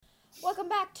Welcome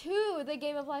back to the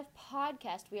Game of Life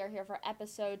podcast. We are here for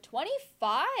episode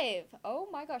 25. Oh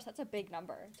my gosh, that's a big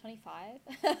number. 25.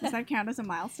 Does that count as a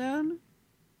milestone?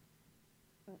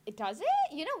 It does it?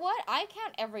 You know what? I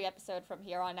count every episode from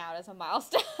here on out as a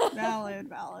milestone.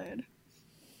 Valid.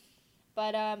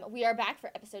 But we are back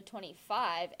for episode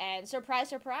 25, and surprise,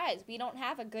 surprise, we don't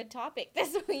have a good topic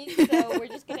this week, so we're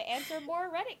just going to answer more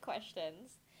Reddit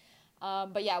questions.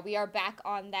 But yeah, we are back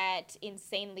on that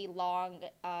insanely long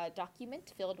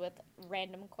document filled with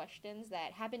random questions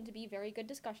that happen to be very good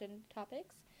discussion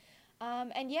topics.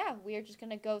 And yeah, we are just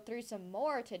going to go through some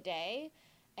more today,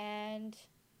 and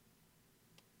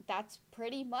that's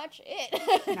pretty much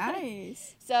it.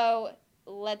 Nice. So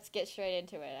let's get straight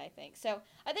into it, I think. So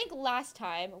I think last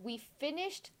time we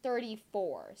finished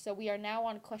 34, so we are now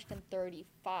on question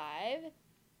 35,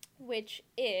 which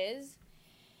is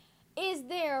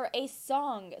there a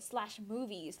song /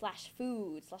 movie /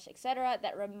 food / etc.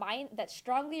 that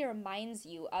strongly reminds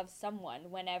you of someone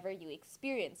whenever you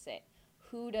experience it?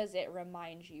 Who does it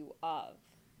remind you of?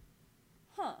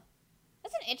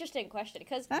 That's an interesting question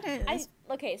because that is.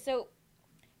 So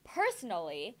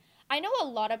personally, I know a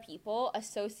lot of people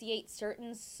associate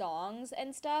certain songs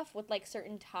and stuff with like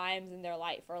certain times in their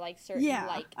life or like certain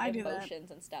emotions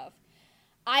and stuff.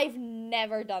 I've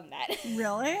never done that.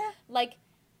 Really?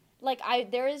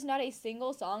 There is not a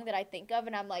single song that I think of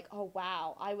and I'm like, oh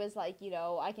wow, I was like,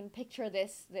 I can picture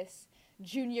this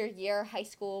junior year high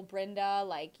school Brenda,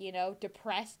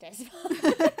 depressed as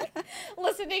fuck,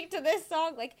 listening to this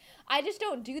song. Like, I just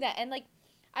don't do that. And like,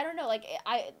 I don't know, like,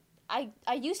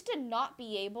 I used to not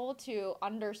be able to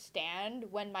understand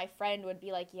when my friend would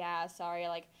be like, yeah, sorry,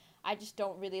 like, I just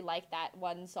don't really like that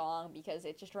one song because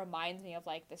it just reminds me of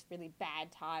like this really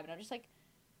bad time. And I'm just like,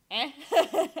 eh.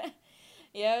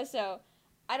 So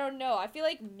I don't know. I feel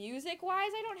like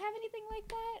music-wise, I don't have anything like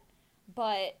that.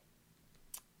 But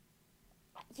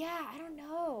yeah, I don't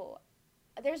know.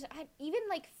 Even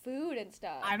like food and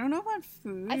stuff. I don't know about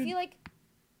food. I feel like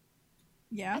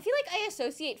I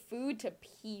associate food to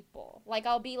people. Like,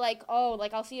 I'll be like, oh,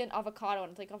 like, I'll see an avocado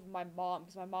and think of my mom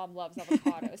because my mom loves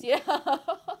avocados,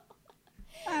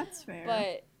 That's fair.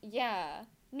 But, yeah.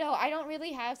 No, I don't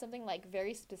really have something, like,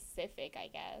 very specific, I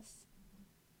guess.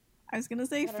 I was going to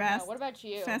say What about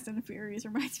you? Fast and Furious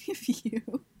reminds me of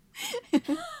you.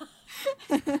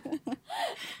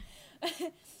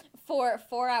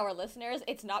 For our listeners,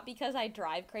 it's not because I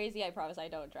drive crazy. I promise I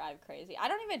don't drive crazy. I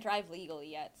don't even drive legally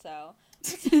yet, so.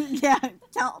 Yeah,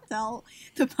 tell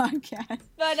the podcast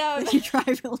that you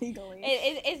drive illegally.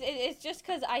 It's just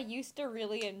because I used to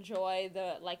really enjoy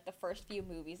the first few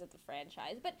movies of the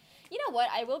franchise. But you know what?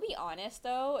 I will be honest,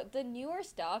 though. The newer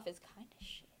stuff is kind of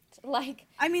shit. Like,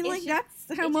 I mean, like, that's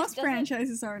how most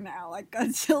franchises are now. Like,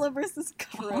 Godzilla vs.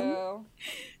 Kong. True.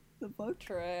 The book.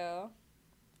 True.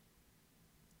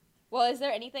 Well, is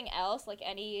there anything else, like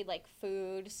any like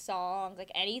food, songs,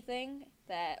 like anything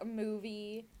a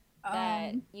movie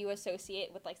that you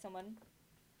associate with like someone?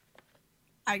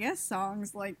 I guess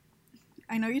songs, like,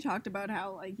 I know you talked about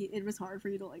how like it was hard for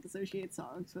you to like associate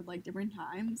songs with like different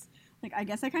times. Like, I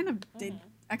guess I kind of did.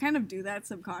 I kind of do that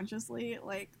subconsciously,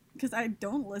 like, because I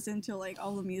don't listen to like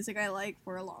all the music I like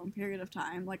for a long period of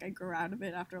time. Like, I grow out of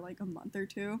it after like a month or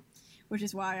two, which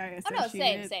is why I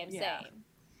associate. Same.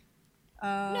 No,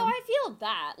 I feel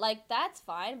that. Like, that's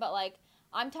fine, but, like,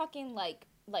 I'm talking, like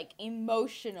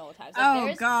emotional times.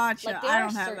 Like, gotcha. Like, there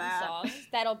are certain songs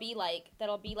that'll be,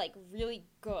 really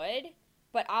good,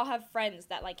 but I'll have friends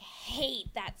that, like,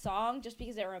 hate that song just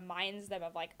because it reminds them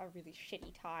of, like, a really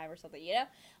shitty time or something,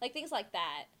 Like, things like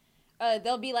that.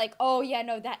 They'll be like, oh, yeah,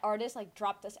 no, that artist, like,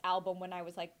 dropped this album when I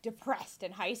was, like, depressed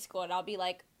in high school, and I'll be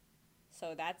like,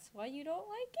 so that's why you don't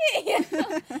like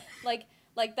it?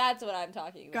 Like, that's what I'm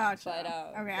talking about. Gotcha. But,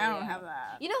 okay, I don't have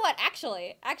that. You know what?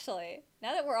 Actually,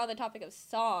 now that we're on the topic of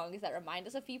songs that remind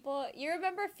us of people, you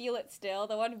remember "Feel It Still,"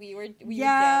 the one we were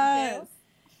jamming to?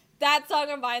 That song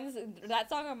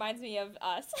reminds me of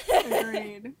us.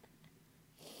 Agreed.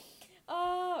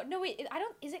 Oh no! Wait,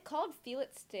 Is it called "Feel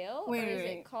It Still" wait, or is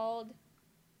it called?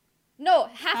 No,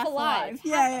 Half Alive.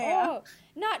 Yeah. Oh,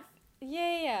 not.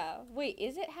 Yeah. Wait,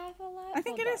 is it Half Alive? I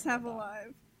think it is Half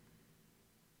Alive.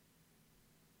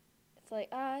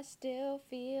 Like, I still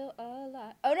feel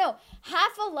alive. Oh no,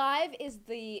 Half Alive is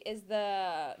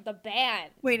the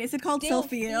band. Wait, is it called Still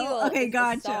Feel? Okay,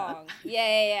 gotcha.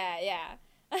 Yeah.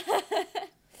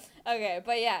 Okay,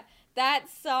 but yeah, that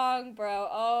song, bro.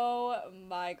 Oh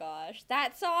my gosh,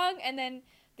 that song, and then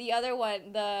the other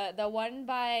one, the one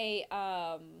by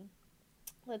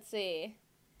let's see.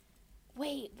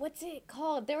 Wait, what's it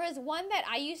called? There was one that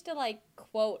I used to like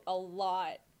quote a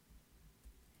lot.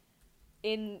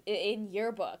 in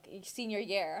yearbook senior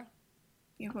year.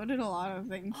 You quoted a lot of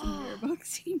things in your book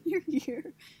senior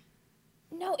year.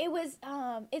 No, it was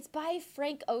it's by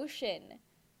Frank Ocean.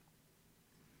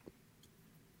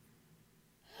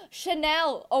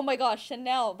 Chanel. Oh my gosh,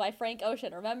 Chanel by Frank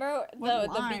Ocean. Remember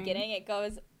the beginning? It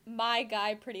goes, "My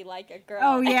guy pretty like a girl."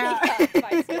 Oh yeah.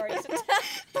 My stories.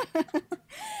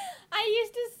 I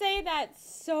used to say that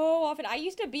so often. I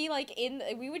used to be like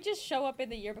we would just show up in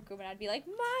the yearbook room and I'd be like,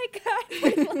 "My guy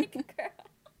pretty like a girl."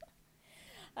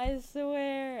 I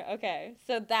swear. Okay,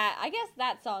 so I guess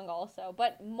that song also,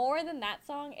 but more than that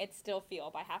song, it's Still Feel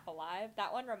by Half Alive.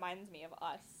 That one reminds me of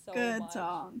us so much. Good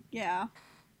song. Yeah.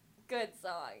 Good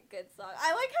song. Good song.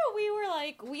 I like how we were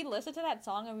like, we listened to that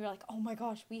song and we were like, oh my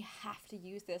gosh, we have to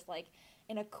use this like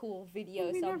in a cool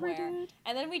video somewhere.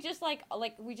 And then we just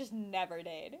we just never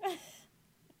did.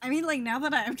 I mean, like, now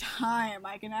that I have time,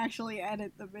 I can actually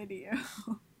edit the video.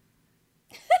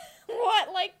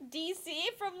 What, like DC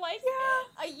from like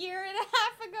a year and a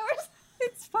half ago or something?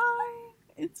 It's fine.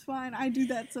 It's fine. I do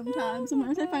that sometimes.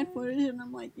 Sometimes I find footage and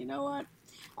I'm like, you know what?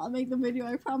 I'll make the video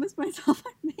I promised myself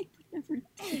I'd make, but never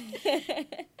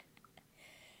did.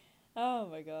 Oh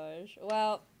my gosh.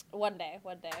 Well, one day.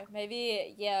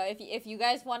 Maybe, yeah, if you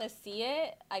guys want to see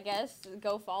it, I guess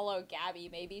go follow Gabby.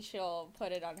 Maybe she'll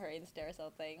put it on her Insta or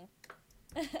something.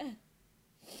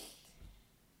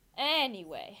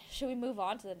 Anyway, should we move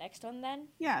on to the next one then?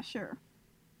 Yeah, sure.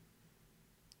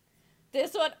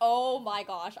 This one, oh my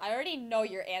gosh. I already know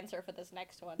your answer for this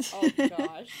next one. Oh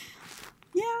gosh.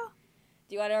 Yeah.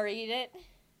 Do you want to read it?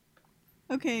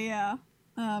 Okay, yeah.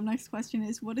 Next question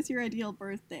is, what is your ideal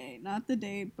birthday? Not the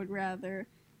date, but rather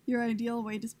your ideal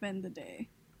way to spend the day.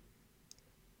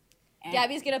 And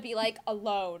Gabby's gonna be like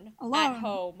alone at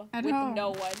home with no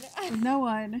one. With no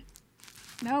one.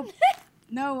 Nope.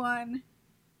 No one.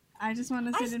 I just want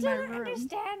to sit in my room. I still don't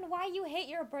understand why you hate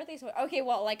your birthday so much. Okay,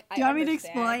 well, like, Do you want me to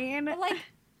explain? But, like,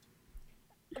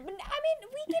 I mean,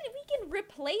 we can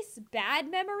replace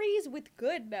bad memories with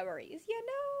good memories, you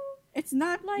know? It's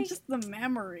not like just the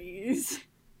memories.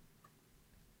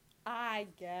 I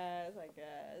guess.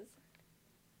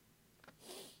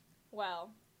 Well,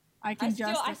 I can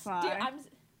justify.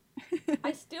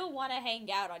 I still want to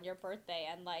hang out on your birthday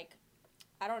and, like,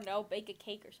 I don't know, bake a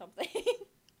cake or something.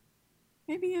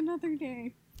 Maybe another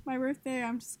day. My birthday,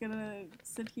 I'm just gonna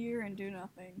sit here and do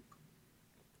nothing.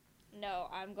 No,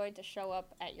 I'm going to show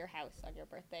up at your house on your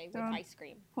birthday with ice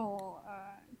cream.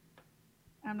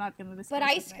 I'm not gonna discuss But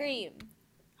ice cream.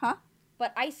 Huh?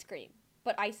 But ice cream.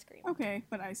 Okay,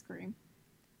 but ice cream.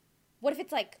 What if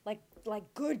it's like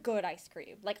good ice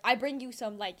cream? Like I bring you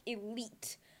some like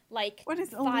elite, like what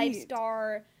is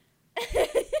 5-star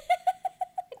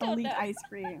elite ice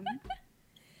cream?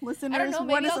 Listeners,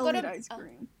 what is elite ice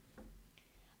cream?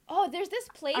 Oh, there's this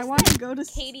place I want to go to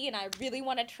Katie and I really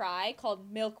want to try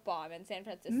called Milk Bomb in San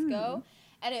Francisco,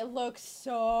 and it looks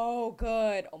so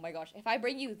good. Oh my gosh! If I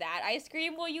bring you that ice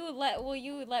cream, will you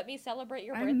let me celebrate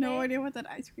your birthday? I have no idea what that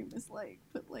ice cream is like,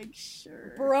 but like,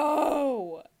 sure.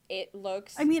 Bro, it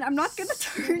looks. I mean, I'm not gonna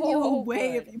turn you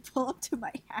away if you pull up to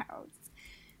my house.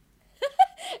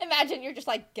 Imagine you're just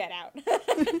like, get out.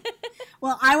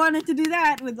 Well, I wanted to do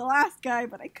that with the last guy,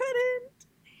 but I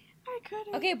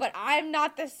couldn't. Okay, but I'm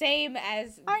not the same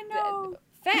as I know.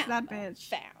 Fam. That bitch.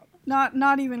 Fam.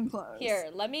 Not even close. Here,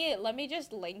 let me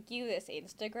just link you this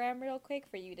Instagram real quick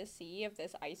for you to see of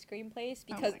this ice cream place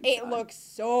because it looks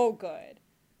so good.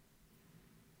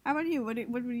 How about you? What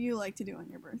would you like to do on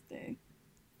your birthday?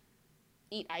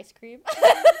 Eat ice cream.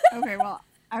 Okay, well,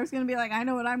 I was gonna be like, I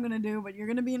know what I'm gonna do, but you're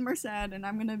gonna be in Merced and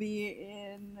I'm gonna be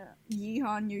in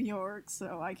Yeehaw, New York,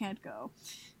 so I can't go.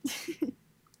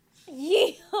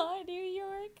 Yeehaw, New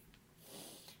York.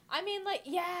 I mean, like,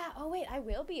 yeah. Oh wait, I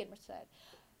will be in Merced.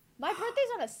 My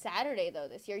birthday's on a Saturday though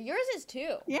this year. Yours is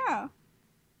too. Yeah.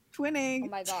 Twinning. Oh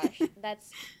my gosh,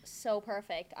 that's so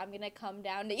perfect. I'm gonna come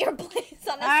down to your place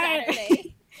on a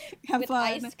Saturday. Have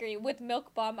fun. Ice cream, with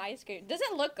Milk Bomb ice cream. Does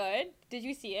it look good? Did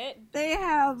you see it? They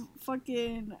have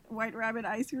fucking White Rabbit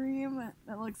ice cream.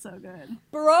 That looks so good.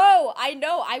 Bro, I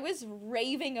know. I was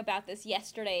raving about this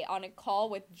yesterday on a call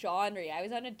with Johnry. I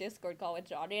was on a Discord call with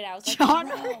Johnry, and I was like,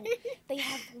 Bro, they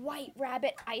have White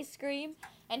Rabbit ice cream.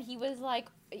 And he was like,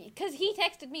 because he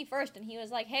texted me first, and he was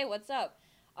like, hey, what's up?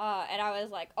 And I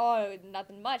was like, oh,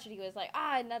 nothing much. And he was like,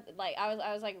 nothing. Like, I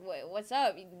was like, what's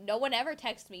up? No one ever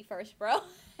texts me first, bro.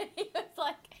 he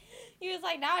was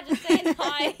like, nah, just saying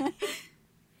hi.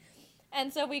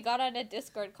 And so we got on a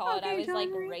Discord call, and I was like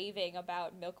raving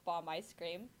about Milk Bomb ice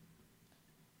cream.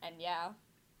 And yeah.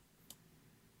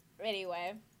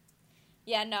 Anyway.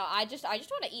 Yeah, no, I just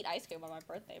want to eat ice cream on my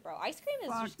birthday, bro. Ice cream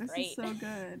is just great. This is so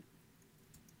good.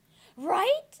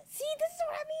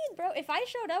 bro, if I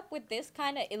showed up with this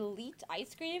kind of elite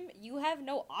ice cream, you have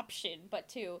no option but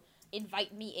to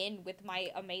invite me in with my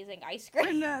amazing ice cream.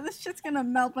 Brenda, this shit's gonna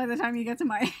melt by the time you get to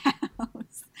my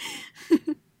house.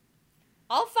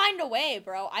 I'll find a way,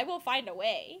 bro. I will find a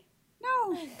way.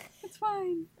 No, it's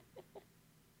fine.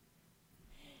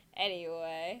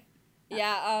 Anyway.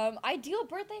 Yeah, ideal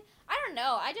birthday? I don't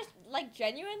know. I just, like,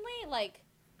 genuinely, like,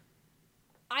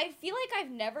 I feel like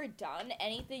I've never done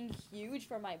anything huge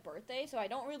for my birthday, so I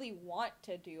don't really want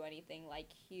to do anything, like,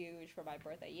 huge for my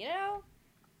birthday, you know?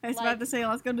 I was about to say,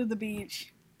 let's go to the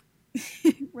beach.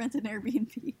 Rent an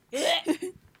Airbnb.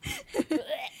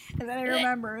 And then I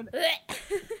remembered.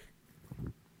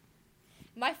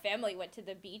 My family went to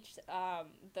the beach,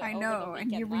 I know,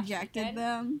 and you rejected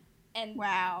them? And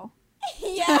wow.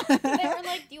 yeah, they were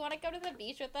like, do you want to go to the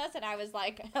beach with us? And I was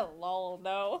like, lol,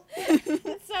 no.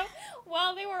 So,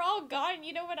 while they were all gone,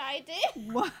 you know what I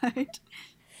did? What?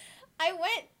 I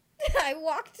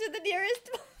walked to the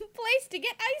nearest place to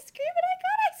get ice cream, and I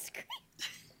got ice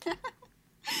cream.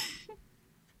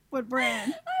 What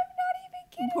brand? I'm not even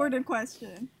kidding. Important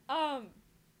question. I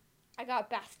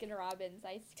got Baskin Robbins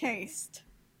ice cream. Taste.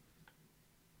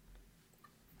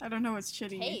 I don't know what's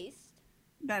shitty. Taste?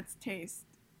 That's taste.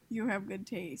 You have good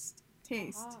taste.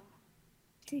 Taste. Ah.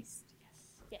 Taste.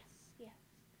 Yes.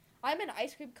 I'm an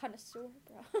ice cream connoisseur,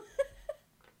 bro.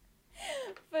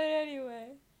 But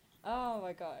anyway. Oh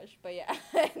my gosh. But yeah.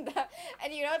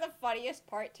 And you know the funniest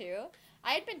part too?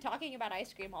 I had been talking about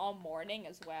ice cream all morning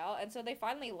as well, and so they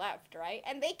finally left, right?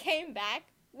 And they came back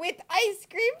with ice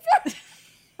cream for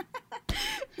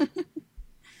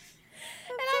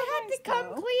and I had to come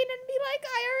clean and be like,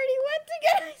 I already went to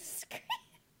get ice cream.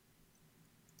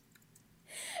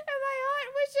 And my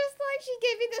aunt was just like, she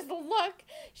gave me this look.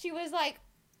 She was like,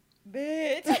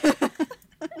 bitch.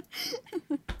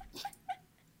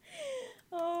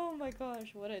 Oh my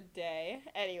gosh, what a day.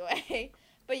 Anyway,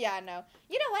 but yeah, no.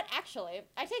 You know what? Actually,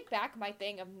 I take back my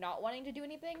thing of not wanting to do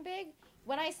anything big.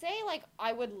 When I say, like,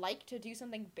 I would like to do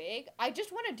something big, I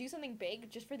just want to do something big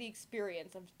just for the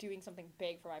experience of doing something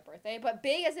big for my birthday. But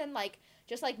big as in, like,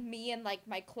 just, like, me and, like,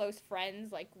 my close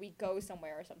friends, like, we go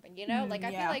somewhere or something, you know? Like, I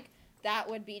feel like that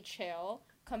would be chill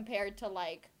compared to,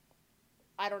 like,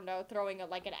 I don't know, throwing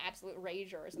like an absolute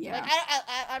rager or something. Yeah.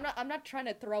 Like I'm not trying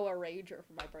to throw a rager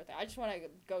for my birthday. I just want to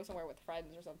go somewhere with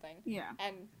friends or something. Yeah.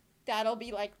 And that'll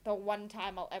be like the one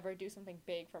time I'll ever do something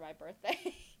big for my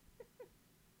birthday.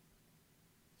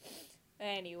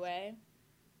 Anyway.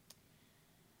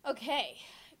 Okay.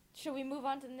 Should we move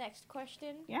on to the next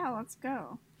question? Yeah, let's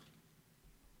go.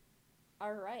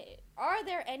 All right. Are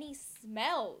there any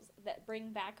smells that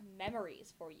bring back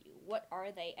memories for you? What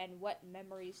are they, and what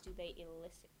memories do they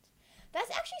elicit? That's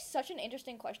actually such an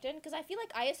interesting question, because I feel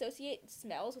like I associate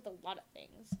smells with a lot of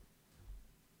things.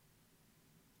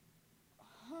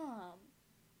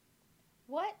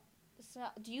 What?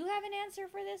 Do you have an answer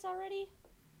for this already?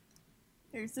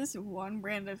 There's this one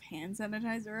brand of hand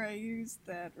sanitizer I use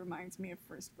that reminds me of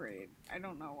first grade. I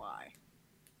don't know why,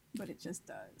 but it just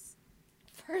does.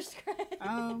 First grade?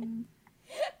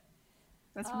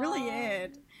 That's really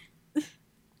it.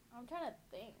 I'm trying to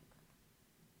think.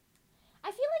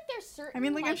 I feel like there's certain, I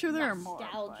mean, like, I'm sure there are more,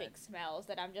 nostalgic smells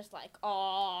that I'm just like,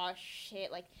 oh shit,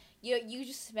 like you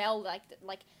just smell like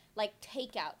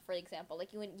takeout, for example.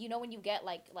 Like you know when you get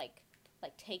like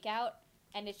takeout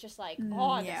and it's just like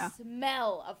the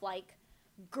smell of like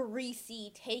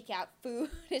greasy takeout food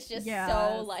is just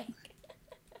so like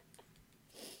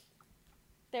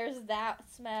there's that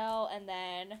smell, and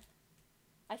then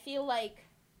I feel like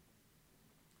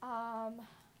I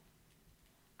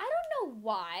don't know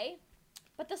why,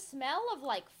 but the smell of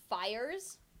like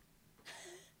fires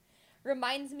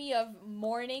reminds me of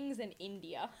mornings in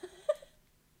India.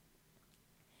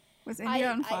 Was India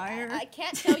on fire? I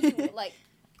can't tell you like.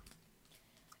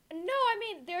 No, I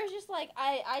mean there's just like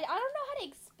I don't know how to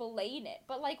explain it,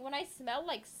 but like when I smell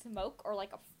like smoke or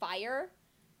like a fire,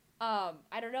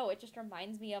 I don't know, it just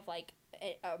reminds me of like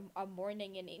a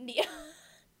morning in India.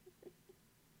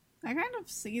 I kind of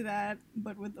see that,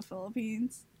 but with the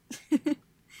Philippines.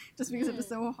 Just because it was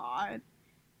so hot.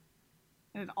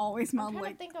 And it always smelled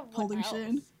like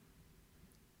pollution.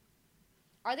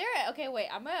 Are there, okay, wait,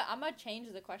 I'm gonna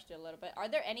change the question a little bit. Are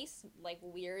there any, like,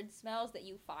 weird smells that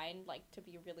you find, like, to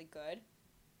be really good?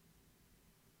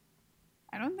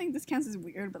 I don't think this counts as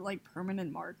weird, but, like,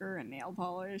 permanent marker and nail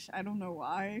polish. I don't know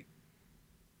why.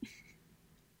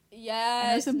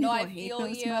 Yes, I no, I feel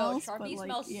you. Smells, Sharpie like,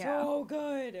 smells so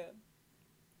good.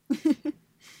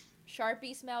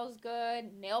 Sharpie smells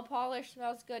good. Nail polish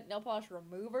smells good. Nail polish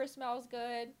remover smells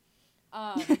good.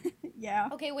 Yeah.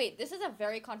 Okay, wait. This is a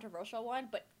very controversial one,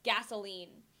 but gasoline.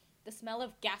 The smell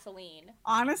of gasoline.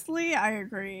 Honestly, I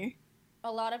agree.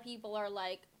 A lot of people are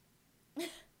like,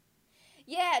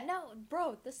 yeah, no,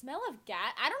 bro, the smell of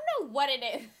gas. I don't know what it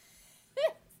is.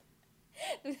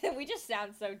 We just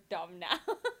sound so dumb now.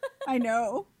 I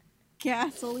know.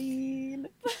 Gasoline.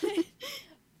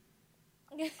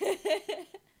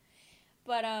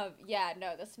 But yeah,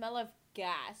 no, the smell of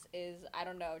gas is, I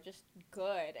don't know, just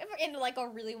good in like a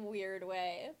really weird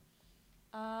way.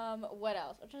 What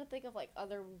else? I'm trying to think of like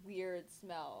other weird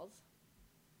smells.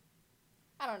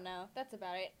 I don't know. That's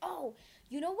about it. Oh,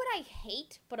 you know what I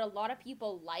hate, but a lot of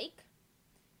people like?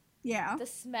 Yeah. The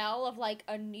smell of like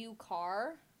a new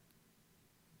car.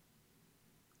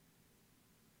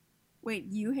 Wait,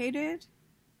 you hate it?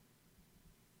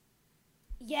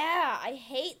 Yeah, I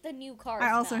hate the new car I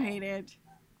smell. also hate it.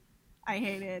 I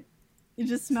hate it. It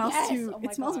just smells too. Oh my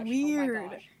it smells gosh, weird. Oh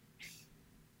my gosh.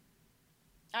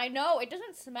 I know, it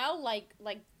doesn't smell like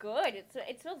good.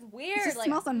 It smells weird. It just like,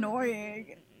 smells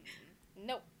annoying.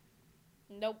 Nope.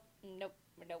 Nope. Nope.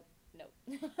 Nope. Nope.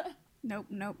 Nope,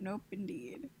 nope, nope,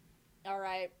 indeed.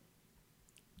 Alright.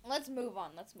 Let's move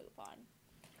on.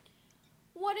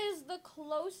 What is the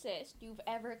closest you've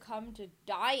ever come to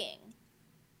dying?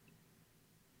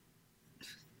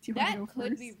 Do you want to That go could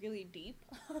first? be really deep.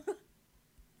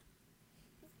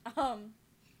 um,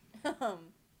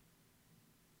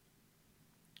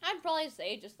 I'd probably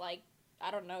say just like, I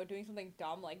don't know, doing something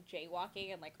dumb like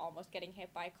jaywalking and like almost getting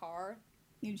hit by a car.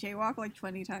 You jaywalk like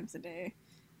 20 times a day.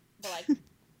 But like,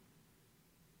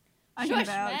 I can shush,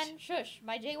 vouch. man, shush.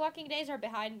 My jaywalking days are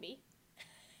behind me.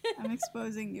 I'm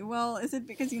exposing you. Well, is it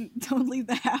because you don't leave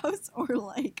the house or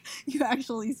like you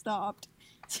actually stopped?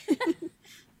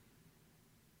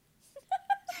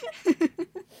 I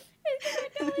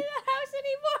don't leave the house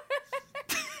anymore.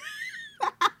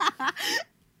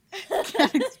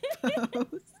 Get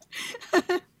exposed.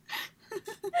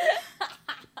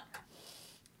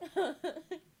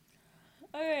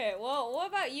 Okay, well, what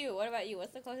about you?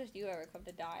 What's the closest you ever come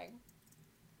to dying?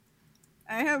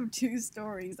 I have two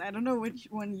stories. I don't know which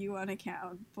one you want to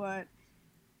count, but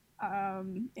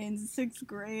in 6th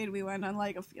grade we went on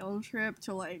like a field trip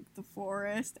to like the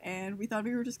forest and we thought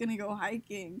we were just gonna go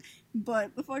hiking,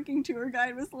 but the fucking tour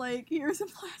guide was like, here's some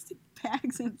plastic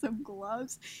bags and some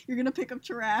gloves, you're gonna pick up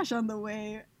trash on the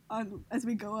way on as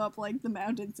we go up like the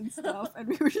mountains and stuff. And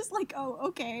we were just like, oh,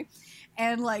 okay.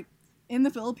 And like in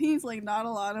the Philippines, like not a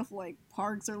lot of like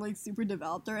parks are like super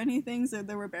developed or anything, so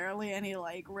there were barely any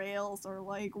like rails or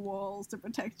like walls to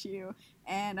protect you.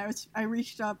 And I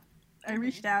reached out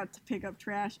to pick up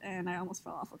trash and I almost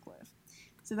fell off a cliff.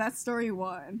 So that's story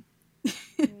one.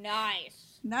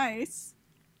 Nice. Nice.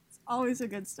 It's always a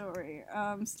good story.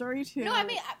 Story two. No, I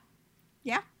mean,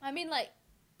 yeah. I mean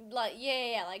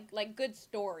yeah, like good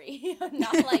story.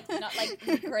 not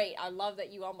like great. I love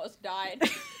that you almost died.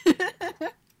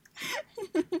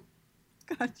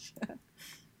 Gotcha.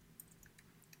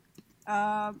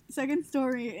 Second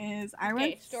story is I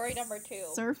went story number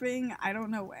 2. surfing. I don't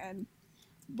know when,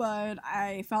 but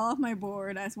I fell off my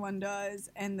board as one does,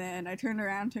 and then I turned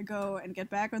around to go and get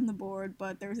back on the board,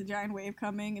 but there was a giant wave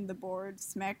coming, and the board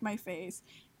smacked my face,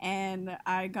 and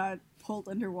I got pulled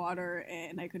underwater,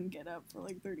 and I couldn't get up for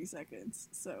like 30 seconds.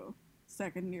 So,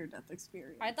 second near-death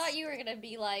experience. I thought you were gonna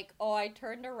be like, oh, I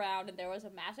turned around and there was a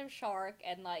massive shark,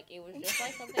 and like it was just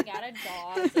like something out of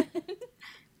Jaws.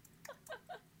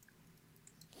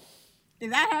 If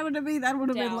that happened to me, that would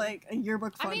have been Down. like a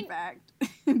yearbook I fun mean- fact,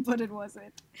 but it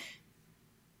wasn't.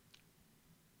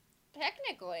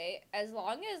 Technically, as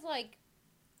long as like,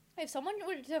 if someone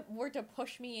were to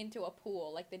push me into a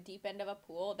pool, like the deep end of a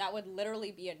pool, that would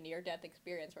literally be a near-death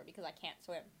experience for me because I can't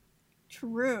swim.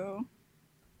 True.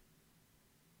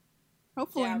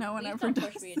 Hopefully Yeah, no one please ever don't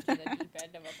does push me that. into the deep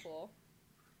end of a pool.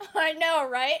 I know,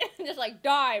 right? Just like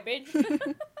die,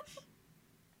 bitch.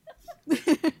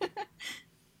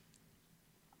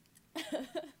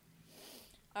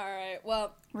 All right.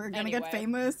 Well, We're gonna anyway. get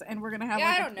famous, and we're gonna have Yeah, I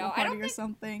like don't know. a I party don't or think-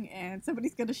 something, and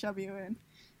somebody's gonna shove you in.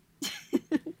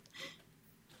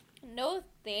 No,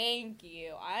 thank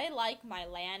you. I like my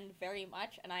land very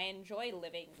much, and I enjoy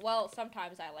living. Well,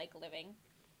 sometimes I like living.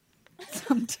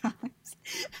 Sometimes.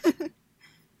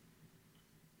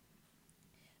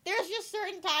 There's just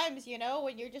certain times, you know,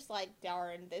 when you're just like,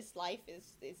 darn, this life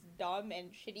is dumb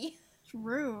and shitty.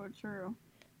 True, true.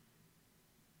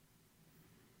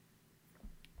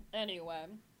 Anyway,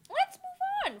 let's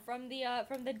move on from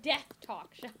the death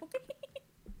talk, shall we?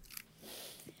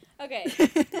 Okay.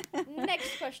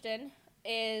 Next question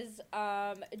is,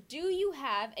 do you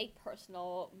have a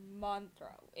personal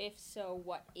mantra? If so,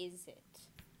 what is it?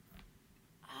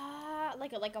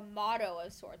 Like a motto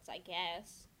of sorts, I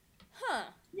guess.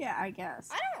 Huh. Yeah, I guess.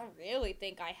 I don't really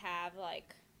think I have,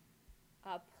 like,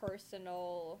 a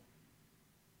personal,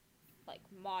 like,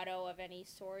 motto of any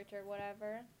sort or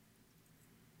whatever.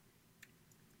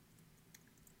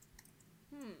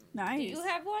 Nice. Do you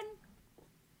have one?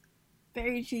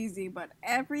 Very cheesy, but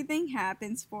everything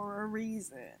happens for a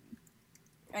reason.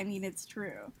 I mean, it's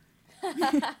true.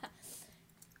 I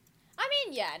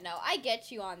mean, yeah, no, I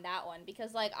get you on that one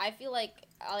because, like, I feel like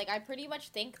I pretty much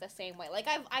think the same way. Like,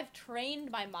 I've trained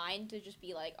my mind to just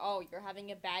be like, oh, you're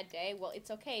having a bad day. Well,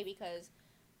 it's okay because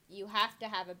you have to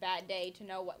have a bad day to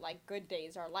know what, like, good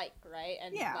days are like, right?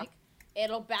 And, Yeah. like,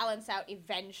 it'll balance out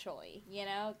eventually, you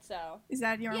know? So, Is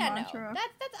that your yeah, mantra? no,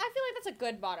 that's I feel like that's a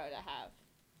good motto to have.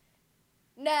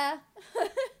 Nah.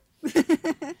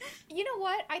 You know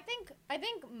what? I think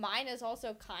mine is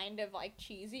also kind of, like,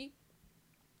 cheesy.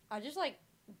 I just, like,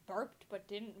 burped but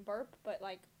didn't burp, but,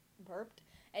 like, burped.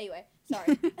 Anyway,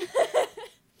 sorry.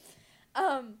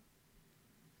 I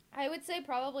would say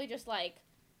probably just, like,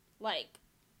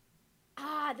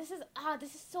 this is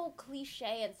so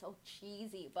cliche and so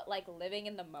cheesy, but, like, living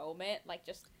in the moment, like,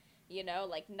 just, you know,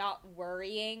 like, not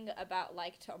worrying about,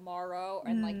 like, tomorrow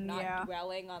and, like, not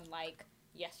dwelling on, like,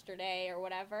 yesterday or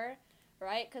whatever,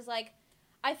 right? Because, like,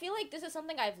 I feel like this is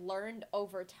something I've learned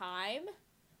over time,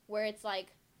 where it's,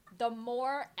 like, the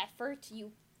more effort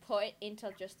you put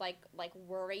into just, like,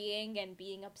 worrying and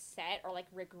being upset or, like,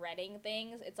 regretting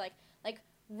things, it's, like,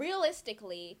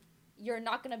 realistically, you're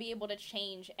not going to be able to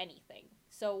change anything.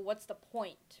 So what's the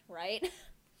point, right?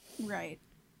 Right.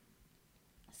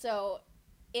 So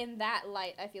in that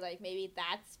light, I feel like maybe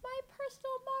that's my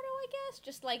personal motto, I guess.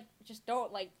 Just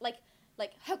don't, like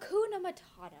Hakuna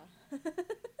Matata.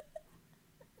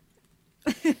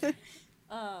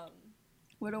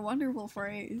 What a wonderful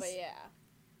phrase. But yeah.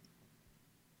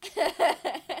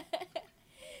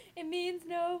 It means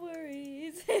no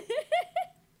worries.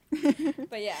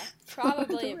 But yeah,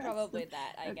 probably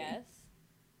that, I guess.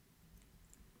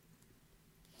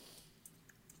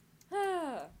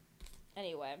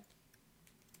 Anyway.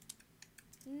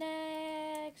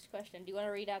 Next question. Do you want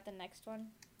to read out the next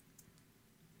one?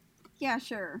 Yeah,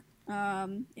 sure.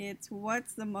 It's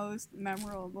what's the most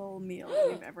memorable meal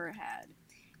you've ever had?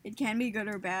 It can be good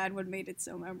or bad. What made it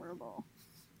so memorable?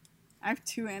 I have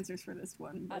two answers for this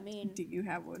one, but do you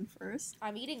have one first?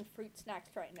 I'm eating fruit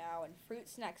snacks right now, and fruit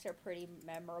snacks are pretty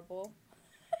memorable.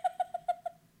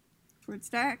 Fruit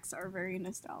snacks are very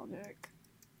nostalgic.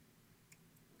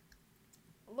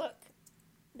 Look,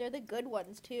 they're the good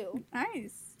ones, too.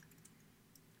 Nice.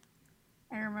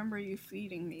 I remember you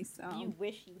feeding me some. You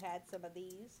wish you had some of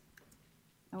these.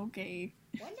 Okay.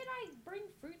 When did I bring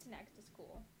fruit snacks to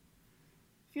school?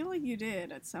 I feel like you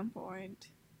did at some point.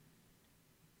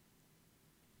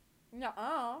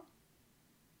 Nuh-uh.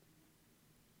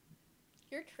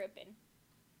 You're tripping.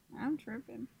 I'm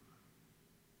tripping.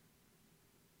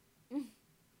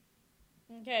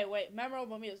 Okay, wait.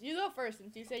 Memorable meals. You go first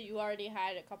since you said you already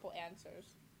had a couple answers.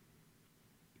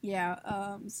 Yeah,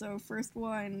 so first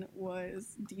one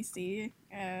was DC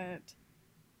it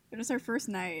was our first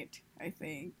night, I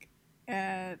think,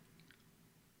 at,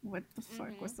 what the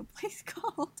fuck was the place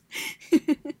called?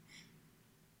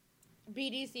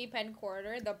 BDC Penn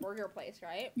Quarter, the burger place,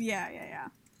 right? Yeah.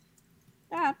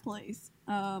 That place.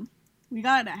 We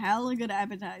got a hella good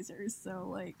appetizers, so,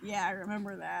 like, yeah, I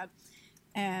remember that.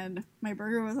 And my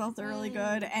burger was also really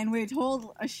good, and we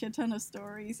told a shit ton of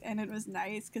stories, and it was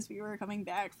nice because we were coming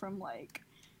back from, like,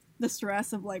 the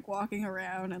stress of, like, walking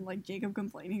around and, like, Jacob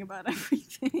complaining about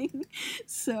everything.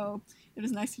 So it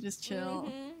was nice to just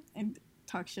chill and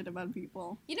talk shit about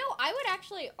people. You know, I would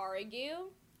actually argue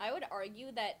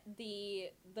that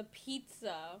the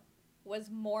pizza was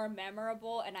more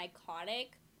memorable and iconic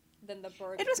than the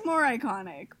burger. It was more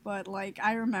iconic, but, like,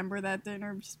 I remember that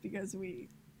dinner just because we...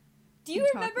 Do you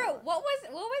remember what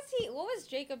was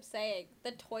Jacob saying?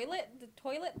 The toilet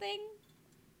thing?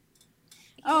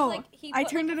 I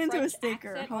turned it into a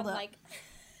sticker. Hold up.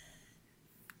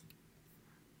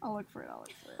 I'll look for it.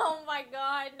 Oh my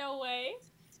god, no way.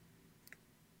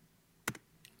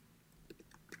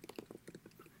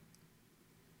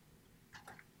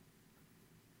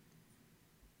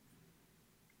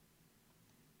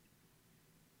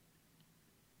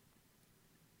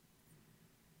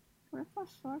 Where the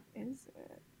fuck is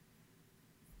it?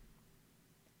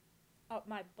 Up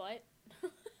my butt.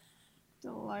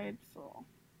 Delightful.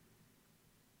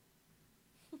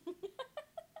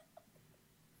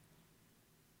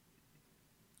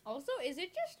 Also, is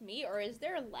it just me or is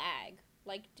there a lag?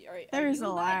 Like, there's are you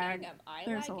a lagging? lag. Am I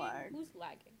There's lagging? a lag. Who's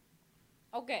lagging?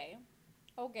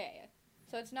 Okay.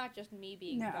 So it's not just me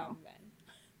being dumb then.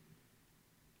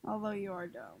 Although you are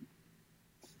dumb.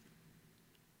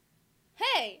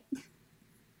 Hey!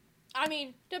 I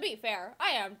mean, to be fair,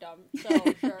 I am dumb, so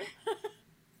sure.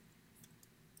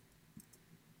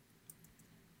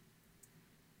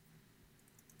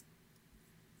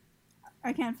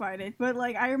 I can't find it, but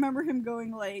like I remember him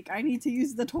going like, "I need to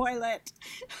use the toilet"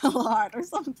 a lot or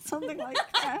something like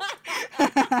that.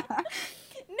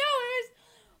 No, it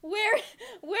was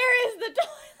where is the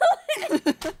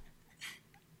toilet?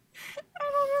 I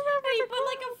don't remember. And he put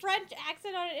like a French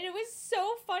accent on it, and it was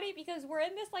so funny because we're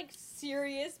in this like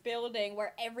serious building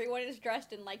where everyone is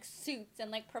dressed in like suits and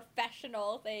like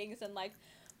professional things, and like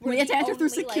We had to enter through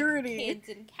security. Like, kids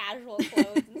in casual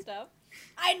clothes and stuff.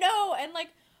 I know, and like,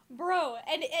 bro,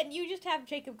 and you just have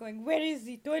Jacob going, "Where is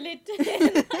the toilet?"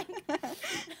 And, like,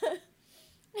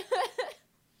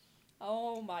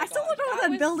 oh my god! I still don't know what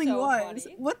that building so was.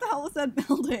 funny. What the hell was that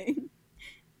building?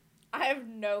 I have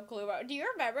no clue. Do you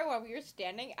remember when we were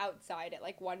standing outside it,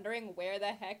 like wondering where the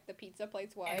heck the pizza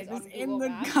place was? It was on in Google the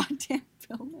Maps? goddamn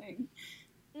building.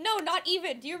 No, not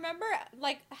even. Do you remember?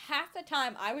 Like half the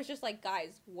time, I was just like,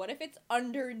 "Guys, what if it's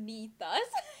underneath us?"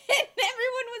 And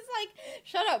everyone was like,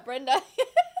 "Shut up, Brenda."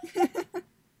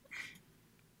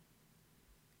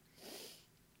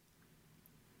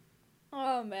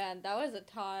 Oh man, that was a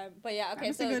time. But yeah, okay. That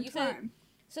was So a good you said time.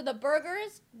 so the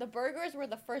burgers were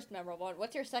the first memorable one.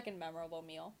 What's your second memorable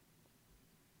meal?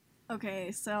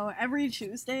 Okay, so every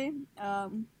Tuesday,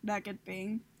 back at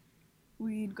Bing,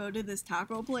 we'd go to this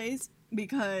taco place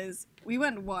because we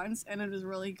went once and it was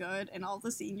really good, and all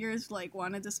the seniors like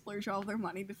wanted to splurge all their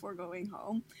money before going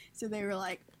home. So they were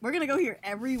like, "We're gonna go here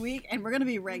every week, and we're gonna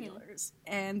be regulars,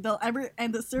 and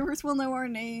the servers will know our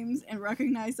names and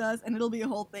recognize us, and it'll be a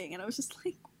whole thing." And I was just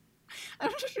like, I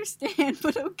don't understand,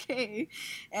 but okay.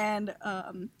 And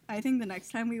I think the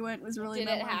next time we went was really Did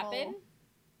it memorable. happen?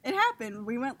 It happened.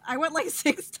 I went like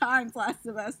 6 times last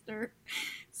semester.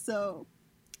 So,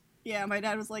 yeah, my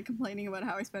dad was like complaining about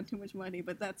how I spent too much money,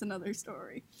 but that's another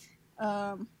story.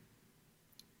 Yeah,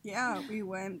 we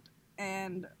went,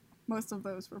 and most of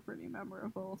those were pretty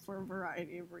memorable for a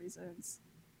variety of reasons.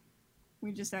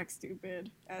 We just act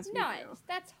stupid as we Nice. do.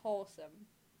 That's wholesome.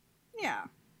 Yeah.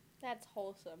 That's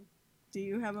wholesome. Do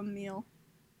you have a meal?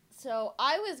 So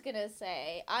I was gonna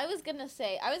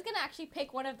actually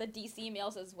pick one of the DC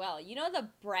meals as well. You know the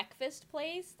breakfast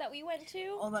place that we went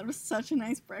to? Oh, that was such a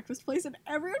nice breakfast place, and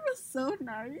everyone was so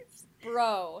nice.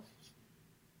 Bro,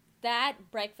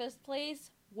 that breakfast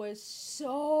place was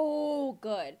so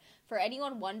good. For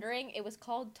anyone wondering, it was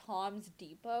called Tom's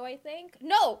Depot, I think.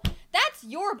 No, that's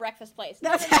your breakfast place.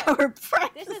 No, That's no, no. our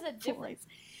breakfast This is a different. place.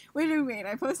 Wait.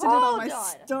 I posted it on Hold my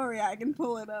on. story. I can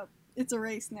pull it up. It's a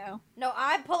race now. No,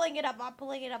 I'm pulling it up. I'm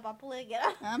pulling it up. I'm pulling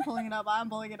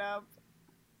it up.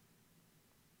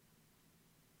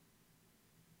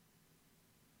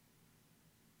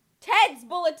 Ted's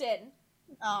Bulletin.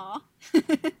 Aw.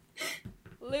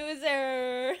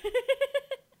 Loser.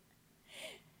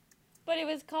 But it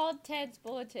was called Ted's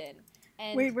Bulletin.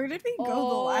 And Wait, where did we go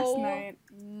the last night?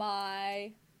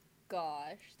 My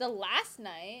gosh. The last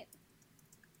night?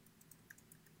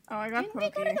 Oh, I got Didn't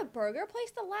Poke. we go to the burger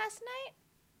place the last night?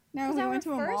 No, Because we our went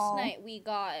to a first mall. night we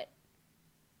got...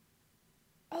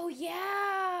 Oh,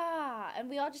 yeah. And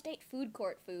we all just ate food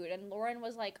court food. And Lauren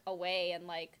was, like, away and,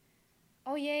 like...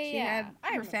 Oh, yeah. She had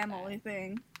her family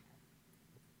thing.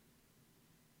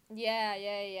 Yeah.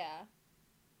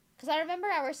 Because I remember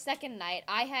our second night,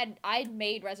 I'd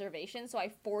made reservations, so I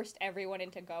forced everyone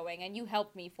into going, and you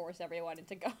helped me force everyone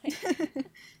into going.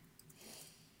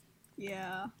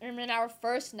 Yeah. And then our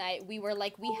first night, we were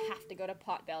like, we have to go to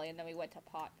Potbelly, and then we went to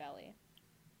Potbelly.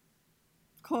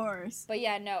 Of course. But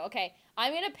yeah, no, okay.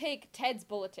 I'm gonna pick Ted's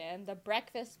Bulletin, the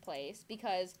breakfast place,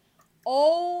 because,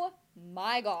 oh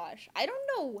my gosh, I don't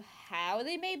know how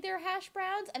they made their hash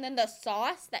browns, and then the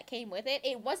sauce that came with it,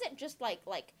 it wasn't just like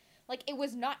it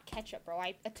was not ketchup, bro.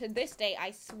 To this day,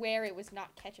 I swear it was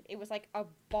not ketchup. It was like a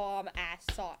bomb-ass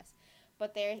sauce.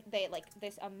 But they like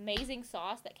this amazing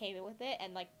sauce that came in with it,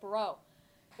 and like, bro,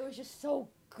 it was just so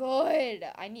good.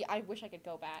 I wish I could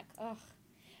go back. Ugh.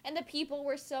 And the people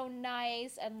were so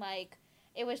nice, and like,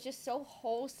 it was just so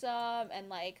wholesome, and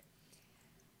like,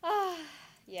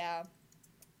 yeah,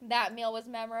 that meal was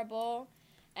memorable.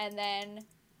 And then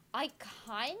I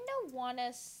kind of want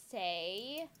to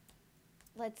say,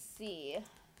 let's see,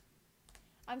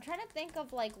 I'm trying to think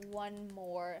of like one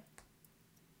more.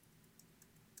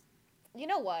 You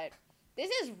know what?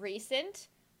 This is recent,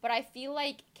 but I feel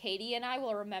like Katie and I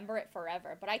will remember it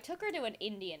forever. But I took her to an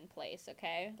Indian place,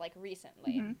 okay? Like,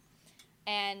 recently. Mhm.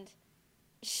 And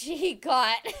she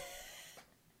got...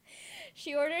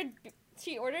 she ordered...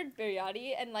 she ordered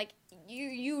biryani, and like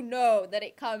you know that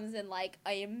it comes in like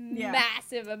a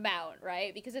massive amount,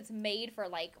 right? Because it's made for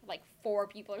like 4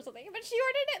 people or something. But she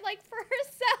ordered it like for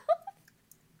herself.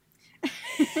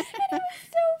 And it was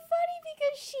so funny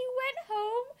because she went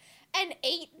home and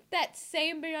ate that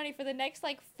same biryani for the next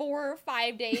like 4 or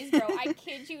 5 days, bro. I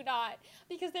kid you not,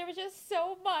 because there was just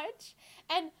so much.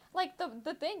 And like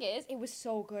the thing is, it was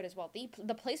so good as well.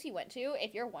 The place we went to,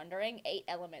 if you're wondering, 8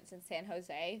 Elements in San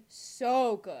Jose,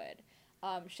 so good.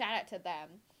 Shout out to them.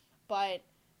 But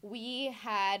we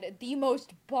had the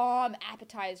most bomb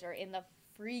appetizer in the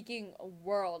freaking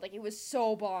world. Like, it was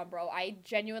so bomb, bro. I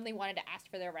genuinely wanted to ask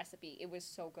for their recipe. It was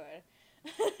so good.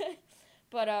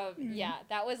 But yeah,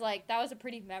 that was a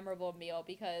pretty memorable meal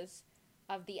because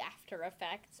of the after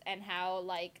effects and how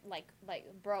like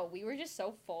bro, we were just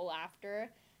so full after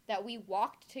that we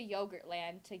walked to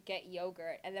Yogurtland to get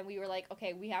yogurt, and then we were like,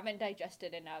 okay, we haven't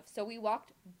digested enough, so we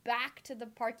walked back to the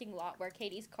parking lot where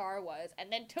Katie's car was,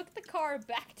 and then took the car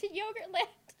back to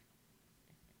Yogurtland.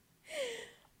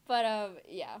 But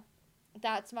yeah,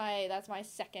 that's my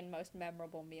second most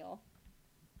memorable meal.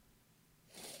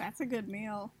 That's a good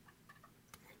meal.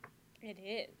 It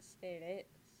is. It is.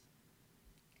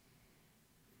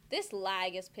 This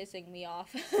lag is pissing me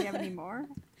off. Do you have any more?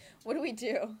 What do we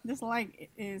do? This lag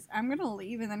is, I'm gonna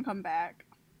leave and then come back.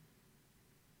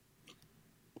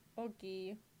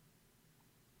 Okay.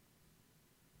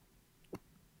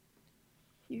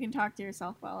 You can talk to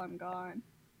yourself while I'm gone.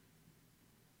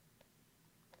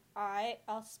 Alright,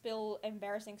 I'll spill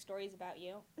embarrassing stories about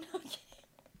you.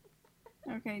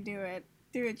 Okay, do it.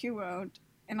 Do it, you won't.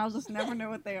 And I'll just never know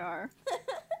what they are.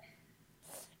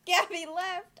 Gabby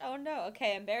left! Oh no.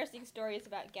 Okay, embarrassing stories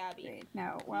about Gabby. Wait,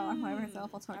 no. While I'm by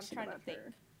myself, I'll talk I'm shit trying to about think.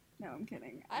 her. No, I'm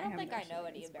kidding. I don't have think no I know shit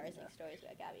any against embarrassing Brenda. stories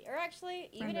about Gabby. Or actually,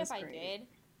 even Brenda's if I great. did,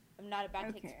 I'm not about to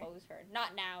Okay. expose her.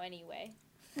 Not now, anyway.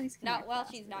 Please Not connect while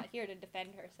faster. she's not here to defend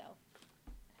herself.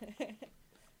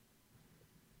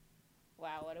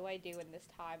 Wow, what do I do in this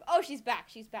time? Oh, she's back.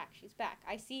 She's back. She's back.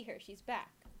 I see her. She's back.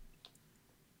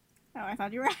 Oh, I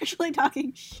thought you were actually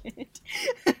talking shit.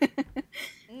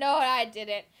 No, I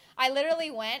didn't. I literally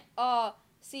went, let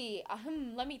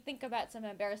me think about some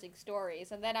embarrassing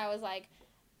stories. And then I was like,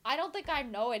 I don't think I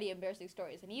know any embarrassing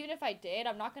stories. And even if I did,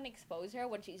 I'm not going to expose her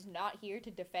when she's not here to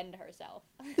defend herself.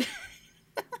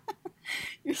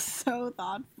 You're so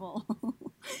thoughtful.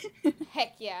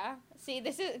 Heck yeah. See,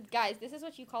 this is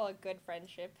what you call a good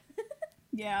friendship.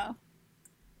 Yeah.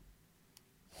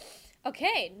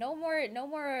 Okay, no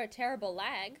more terrible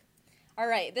lag. All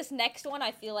right, this next one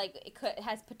I feel like it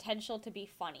has potential to be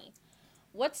funny.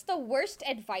 What's the worst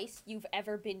advice you've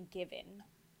ever been given?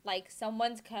 Like,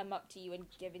 someone's come up to you and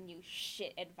given you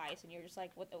shit advice, and you're just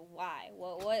like, why?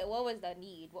 What was the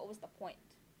need? What was the point?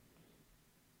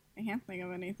 I can't think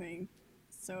of anything.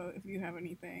 So if you have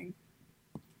anything.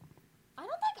 I don't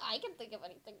think I can think of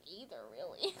anything either,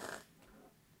 really.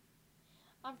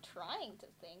 I'm trying to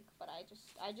think, but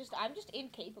I'm just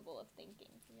incapable of thinking,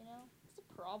 you know? It's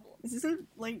a problem. This isn't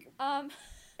like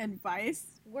advice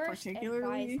Worst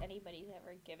particularly. advice anybody's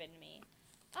ever given me.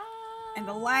 And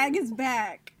the lag is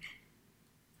back.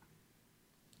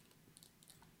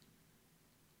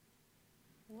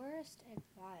 Worst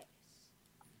advice.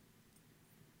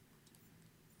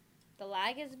 The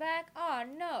lag is back? Oh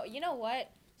no. You know what?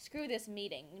 Screw this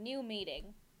meeting. New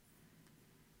meeting.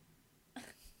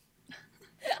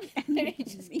 They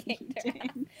just kicked her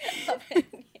out.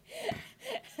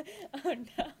 Oh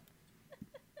no.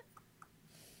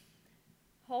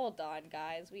 Hold on,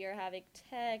 guys. We are having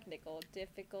technical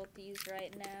difficulties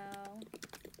right now.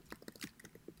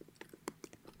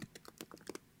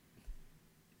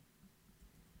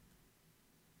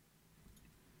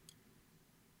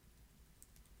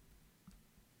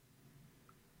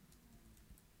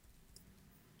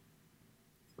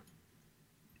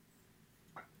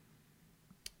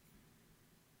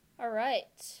 All right.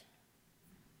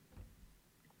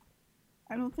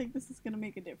 I don't think this is gonna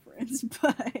make a difference,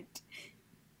 but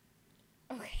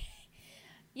Okay.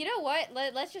 You know what?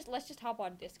 Let's just hop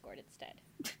on Discord instead.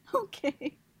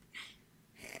 okay.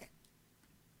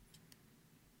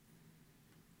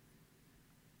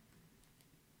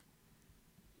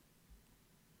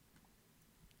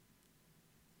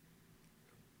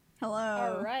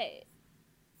 Hello. All right.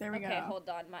 There we go. Okay, hold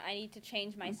on. I need to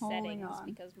change my I'm holding settings on.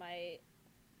 because my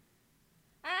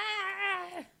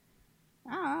Ah.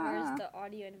 Where's the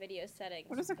audio and video settings?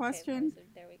 What is the Okay, question?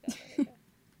 there we go. There we go.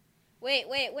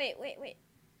 Wait.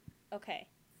 Okay.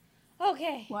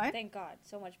 Okay. What? Thank God.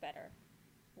 So much better.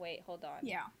 Wait, hold on.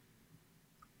 Yeah.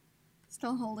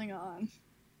 Still holding on.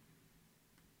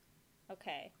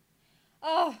 Okay.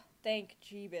 Oh, thank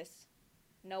Jeebus.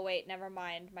 No, wait, never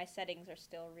mind. My settings are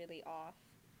still really off.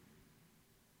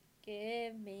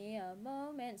 Give me a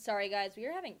moment. Sorry, guys, we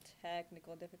are having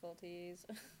technical difficulties.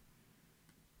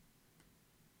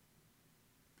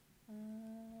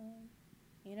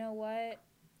 You know what?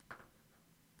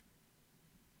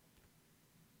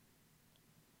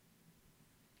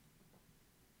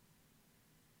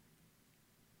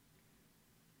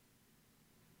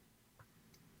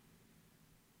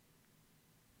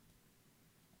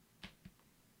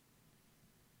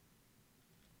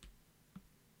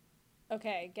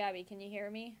 Okay, Gabby, can you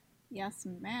hear me? Yes,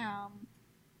 ma'am.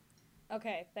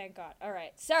 Okay, thank God. All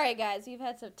right. Sorry, guys, we've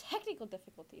had some technical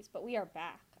difficulties, but we are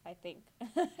back, I think.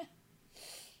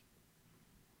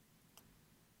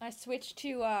 I switched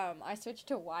to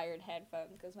wired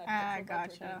headphones because my Pixel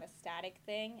Buds were doing the static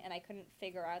thing, and I couldn't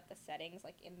figure out the settings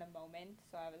like in the moment.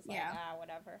 So I was like,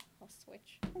 whatever, I'll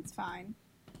switch. It's fine.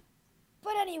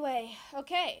 But anyway,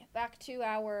 okay, back to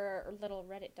our little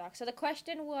Reddit doc. So the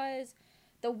question was,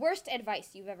 the worst advice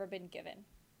you've ever been given.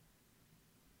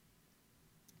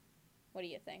 What do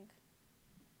you think?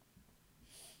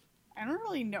 I don't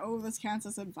really know if this counts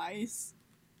as advice.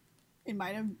 It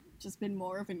might have just been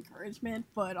more of encouragement,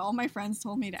 but all my friends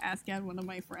told me to ask out one of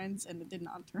my friends, and it did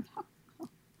not turn out well.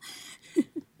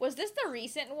 Was this the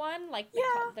recent one? Like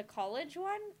the college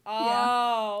one?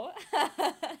 Oh.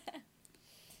 Yeah.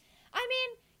 I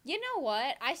mean, you know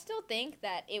what? I still think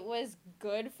that it was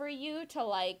good for you to,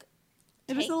 like,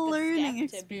 it was a learning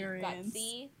experience.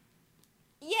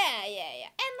 Yeah.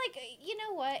 And, like, you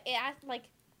know what?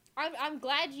 I'm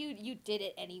glad you did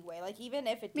it anyway. Like, even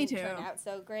if it didn't turn out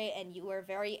so great and you were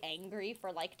very angry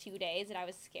for, like, 2 days and I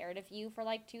was scared of you for,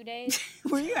 like, 2 days.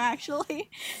 Were you actually?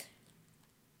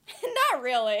 Not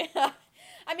really.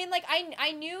 I mean, like,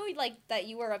 I knew, like, that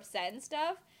you were upset and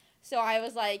stuff. So I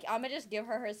was like, I'm gonna just give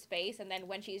her space, and then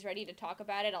when she's ready to talk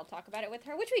about it, I'll talk about it with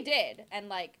her, which we did. And,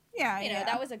 like, you know,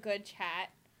 that was a good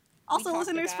chat. Also,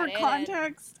 listeners, for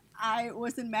context, I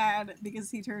wasn't mad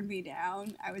because he turned me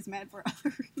down. I was mad for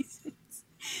other reasons.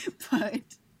 But...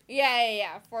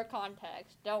 Yeah, for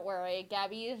context. Don't worry.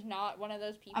 Gabby is not one of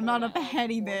those people. I'm not a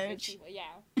beheady bitch. Yeah.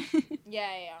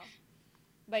 Yeah.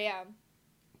 But, yeah.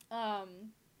 I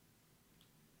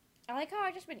like how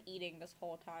I've just been eating this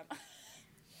whole time.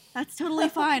 That's totally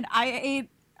fine. I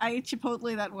ate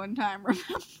Chipotle that one time, remember?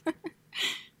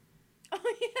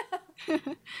 Oh, yeah.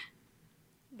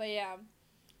 But, yeah.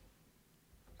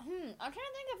 I'm trying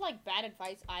to think of, like, bad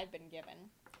advice I've been given.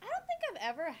 I don't think I've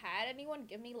ever had anyone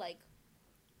give me, like,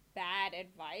 bad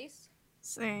advice.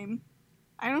 Same.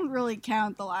 I don't really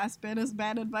count the last bit as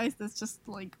bad advice. That's just,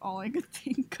 like, all I could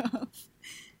think of.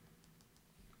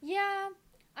 Yeah.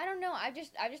 I don't know. I've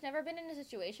just never been in a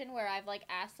situation where I've, like,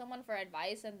 asked someone for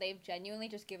advice and they've genuinely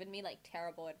just given me, like,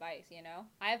 terrible advice, you know?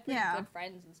 I have pretty good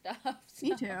friends and stuff. So.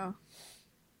 Me too.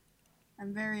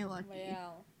 I'm very lucky. But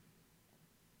yeah.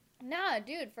 Nah,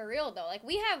 dude, for real though. Like,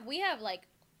 we have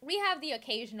the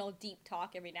occasional deep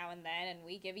talk every now and then, and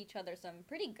we give each other some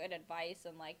pretty good advice,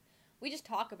 and, like, we just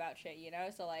talk about shit, you know?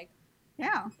 So, like,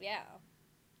 yeah.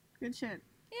 Good shit.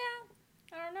 Yeah.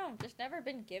 I don't know. Just never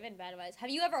been given bad advice. Have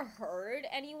you ever heard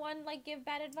anyone, like, give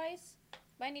bad advice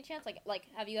by any chance? Like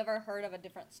have you ever heard of a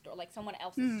different story, like someone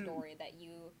else's story that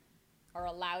you are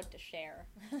allowed to share?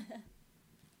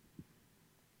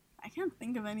 I can't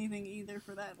think of anything either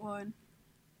for that one.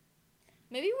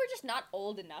 Maybe we're just not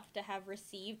old enough to have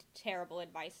received terrible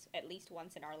advice at least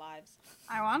once in our lives.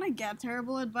 I want to get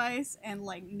terrible advice and,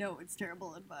 like, know it's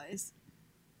terrible advice.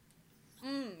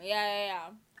 Yeah.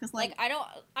 Because, like,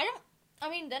 I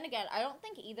mean, then again, I don't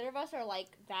think either of us are, like,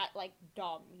 that, like,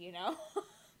 dumb, you know?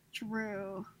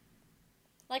 True.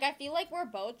 Like, I feel like we're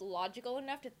both logical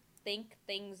enough to think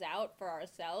things out for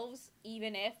ourselves,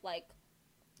 even if, like,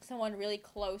 someone really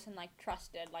close and, like,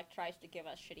 trusted, like, tries to give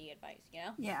us shitty advice, you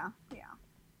know? Yeah.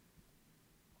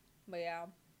 But yeah.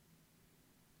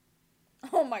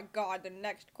 Oh my god, the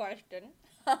next question.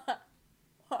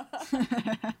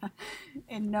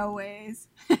 In no ways.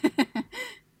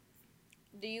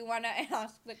 Do you want to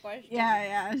ask the question?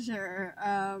 Yeah, sure.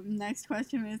 Next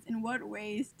question is, in what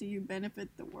ways do you benefit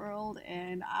the world?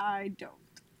 And I don't.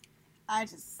 I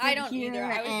don't either.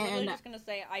 I was literally just going to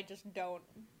say I just don't.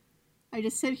 I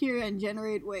just sit here and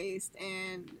generate waste,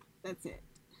 and that's it.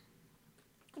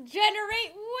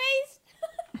 Generate waste?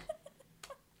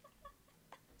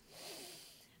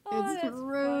 It's that's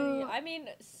true. Funny. I mean,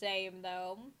 same,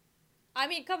 though. I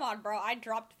mean, come on, bro. I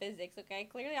dropped physics, okay?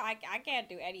 Clearly, I can't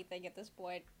do anything at this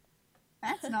point.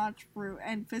 That's not true.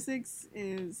 And physics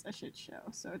is a shit show,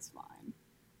 so it's fine.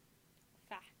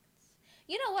 Facts.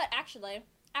 You know what? Actually,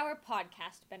 our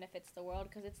podcast benefits the world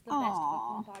because it's the best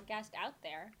fucking podcast out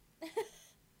there.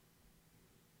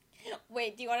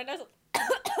 Wait, do you want to know?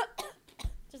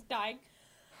 Just dying.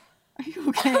 Are you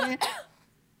okay?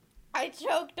 I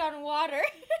choked on water.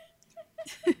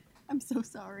 I'm so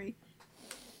sorry.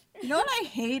 You know what I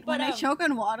hate? But, when I choke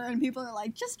on water and people are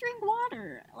like, just drink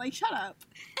water. Like, shut up.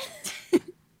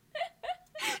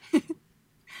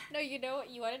 No, you know what?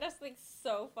 You want to know something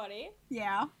so funny?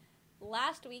 Yeah.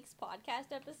 Last week's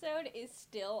podcast episode is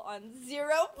still on 0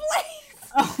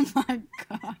 plays. Oh my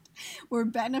god. We're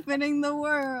benefiting the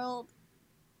world.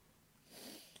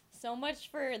 So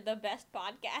much for the best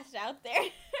podcast out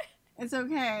there. It's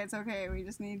okay. It's okay. We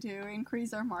just need to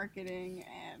increase our marketing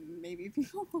and maybe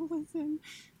people will listen.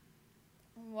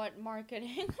 What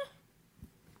marketing?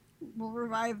 We'll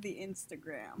revive the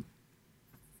Instagram.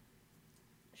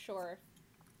 Sure.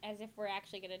 As if we're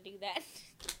actually gonna do that.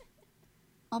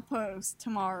 I'll post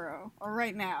tomorrow. Or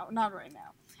right now. Not right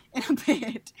now. In a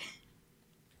bit.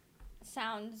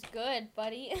 Sounds good,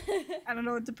 buddy. I don't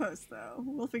know what to post though.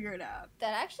 We'll figure it out.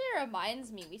 That actually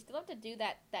reminds me, we still have to do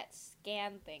that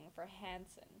scan thing for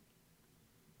Hanson.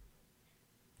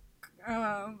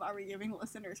 Are we giving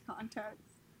listeners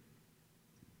context?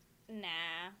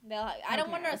 Nah, I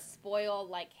don't want to spoil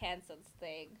like Hanson's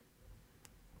thing.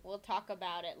 We'll talk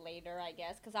about it later, I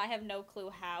guess, because I have no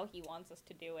clue how he wants us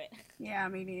to do it. Yeah,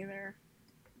 me neither.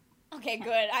 Okay,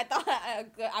 good. I thought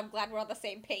good. I'm glad we're on the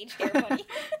same page here, buddy.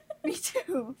 Me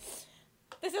too.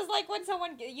 This is like when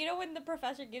someone, you know, when the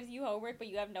professor gives you homework, but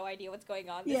you have no idea what's going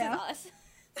on. This is us.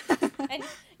 And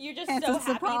you're just so Hanson's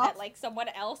the happy prof. that like someone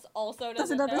else also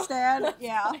doesn't know. understand.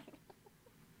 Yeah.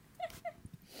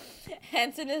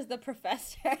 Hanson is the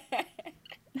professor.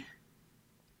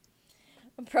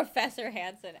 Professor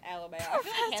Hanson, LMAO. I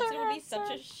feel like Hanson would be such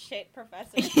a shit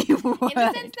professor. He would. In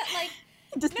the sense that, like,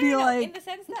 just be like, in the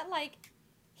sense that, like,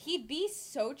 he'd be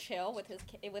so chill with his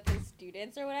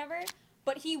students or whatever,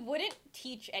 but he wouldn't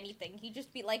teach anything. He'd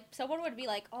just be like, someone would be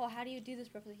like, "Oh, how do you do this,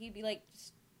 professor?" He'd be like,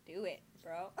 "Just do it,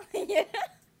 bro." Yeah.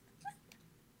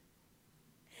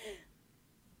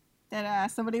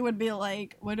 that somebody would be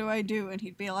like, "What do I do?" And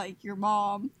he'd be like, "Your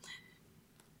mom."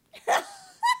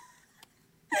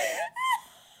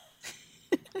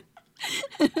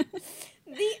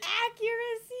 The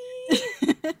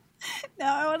accuracy.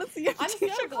 Now I want to see. I'm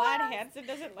so glad Hanson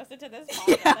doesn't listen to this podcast.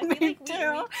 Yeah, I feel me like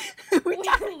too. we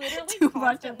literally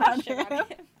constantly shit on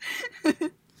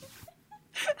him.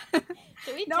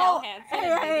 Should we tell Hanson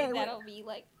and maybe that'll be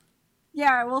like...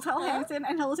 Yeah, we'll tell Hanson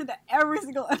and he'll listen to every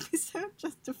single episode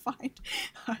just to find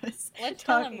us. Let's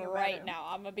tell him right now.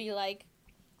 I'm gonna be like,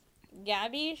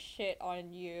 Gabby shit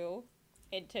on you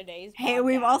in today's podcast. Hey,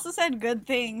 we've also said good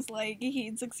things, like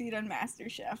he'd succeed on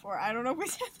MasterChef, or I don't know if we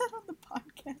said that on the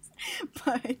podcast,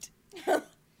 but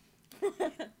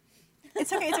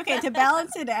it's okay. To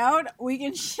balance it out, we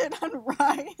can shit on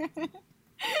Ryan.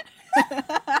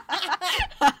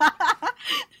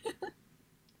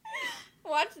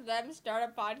 Watch them start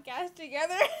a podcast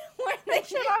together where they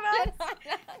shit on us.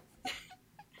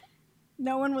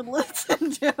 No one would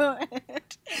listen to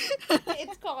it.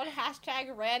 It's called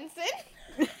 #Ranson.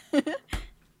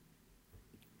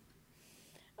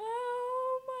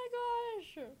 Oh my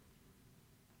gosh.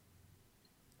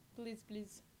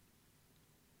 Please.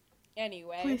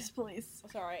 Anyway. Please.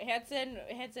 Sorry, Hanson,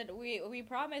 we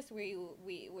promise we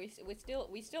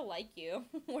still like you.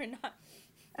 We're not.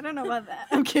 I don't know about that.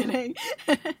 I'm kidding.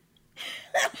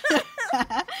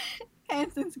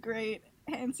 Hanson's great.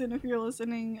 Hanson, if you're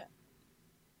listening,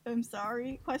 I'm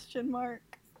sorry? ? I'm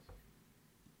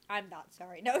not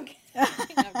sorry. No, I'm kidding.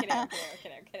 I'm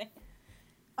kidding.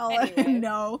 I'll let him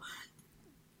know.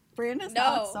 Brandon's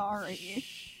not sorry.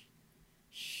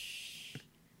 Shh.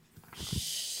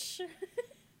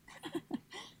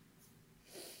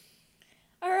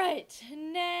 All right,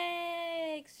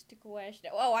 next question.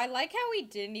 Oh, I like how we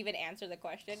didn't even answer the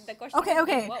question. The question was,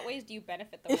 okay. in what ways do you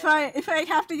benefit the world? If I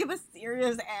have to give a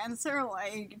serious answer,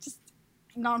 like, just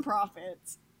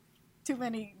nonprofits. Too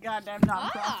many goddamn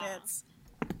nonprofits.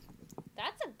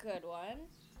 That's a good one.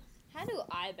 How do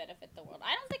I benefit the world?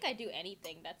 I don't think I do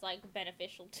anything that's, like,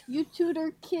 beneficial to... You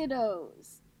tutor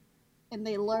kiddos. And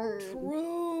they learn.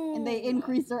 True. And they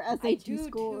increase their SAT I do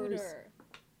scores. Tutor.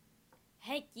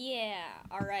 Heck yeah.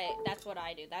 Alright, that's what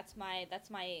I do. That's my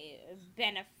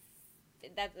benefit.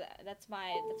 That's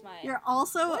my... You're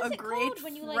also what is a it great called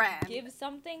when you, friend. like, give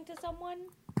something to someone?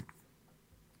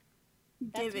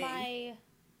 Giving.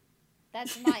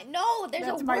 That's my... No, there's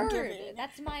That's a my word. giving.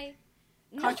 That's my...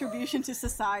 No. Contribution to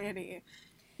society.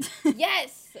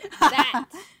 Yes! That.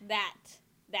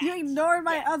 You ignored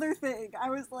my other thing. I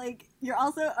was like, you're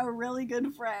also a really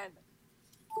good friend.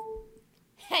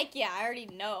 Heck yeah, I already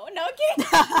know. No kidding.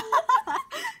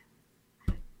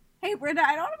 Hey, Brenda,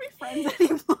 I don't want to be friends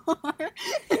anymore.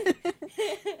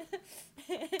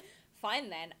 Fine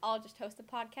then, I'll just host the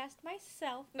podcast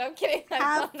myself. No, I'm kidding.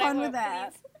 Have fun with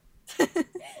that.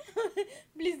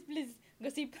 Please, please,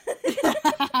 gossip.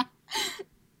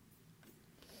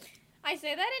 I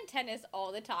say that in tennis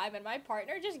all the time, and my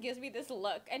partner just gives me this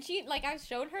look. And she, like, I've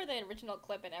showed her the original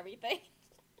clip and everything.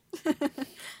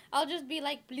 I'll just be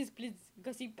like, please, please,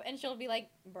 gossip. And she'll be like,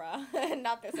 bruh,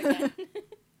 not this again.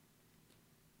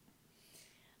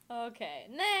 Okay,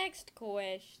 next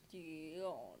question.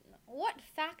 What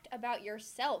fact about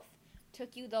yourself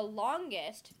took you the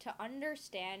longest to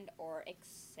understand or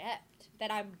accept?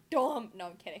 That I'm dumb. No,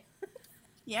 I'm kidding.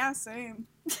 Yeah, same.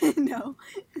 No.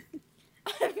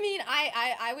 I mean,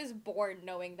 I was born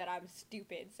knowing that I'm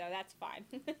stupid, so that's fine.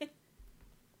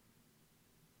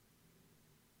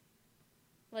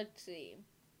 Let's see.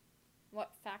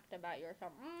 What fact about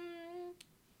yourself?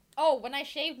 Oh, when I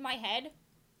shaved my head.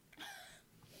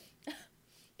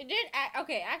 It did.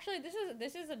 Okay, actually,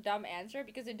 this is a dumb answer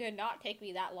because it did not take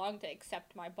me that long to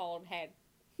accept my bald head.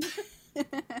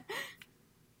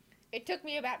 It took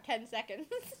me about 10 seconds.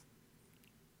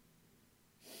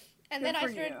 And then I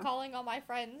started calling all my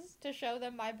friends to show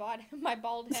them my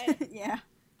bald head. Yeah,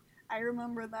 I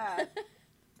remember that.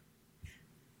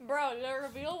 Bro, the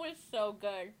reveal was so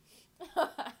good.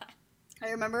 I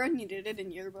remember when you did it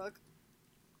in yearbook.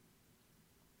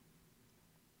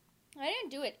 I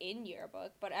didn't do it in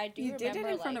yearbook, but I do remember, You did it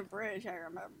in front of Bridge, I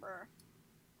remember.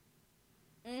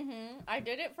 I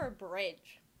did it for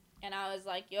Bridge. And I was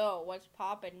like, yo, what's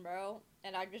poppin', bro?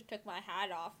 And I just took my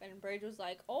hat off, and Bridge was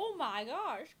like, oh my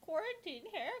gosh, quarantine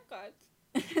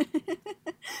haircuts.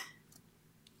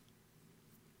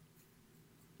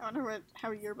 I wonder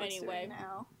how yearbook's doing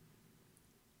now.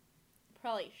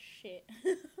 Probably shit.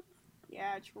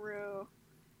 Yeah, true.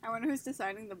 I wonder who's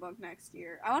deciding the book next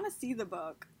year. I want to see the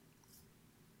book.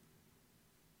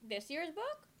 This year's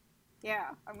book? Yeah,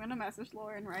 I'm gonna message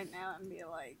Lauren right now and be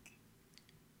like...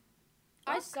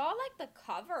 I saw, like, the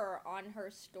cover on her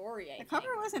story, I think. The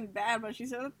cover wasn't bad, but she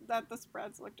said that the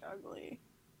spreads looked ugly.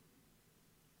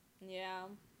 Yeah.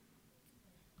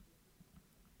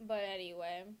 But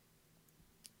anyway.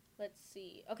 Let's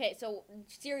see. Okay, so,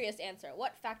 serious answer.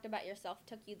 What fact about yourself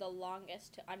took you the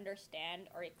longest to understand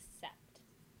or accept?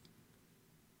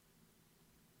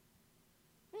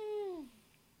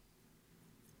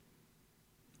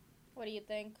 What do you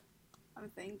think? I'm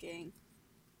thinking.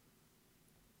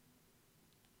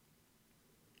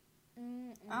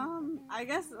 I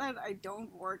guess that I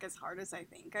don't work as hard as I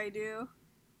think I do.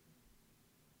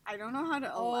 I don't know how to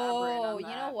elaborate on that. Oh,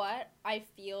 you know what? I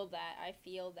feel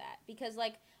that. Because,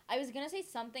 like, I was gonna say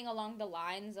something along the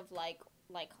lines of, like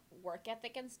work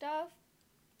ethic and stuff.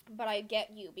 But I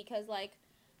get you. Because, like,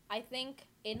 I think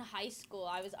in high school,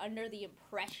 I was under the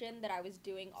impression that I was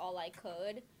doing all I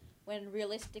could. When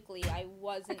realistically, I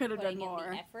wasn't putting in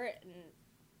the effort. And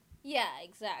yeah,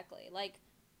 exactly. Like,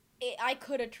 I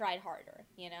could have tried harder,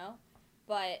 you know?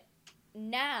 But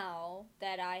now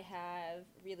that I have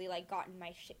really, like, gotten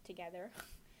my shit together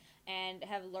and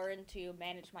have learned to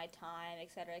manage my time,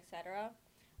 etc.,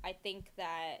 I think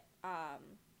that,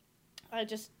 I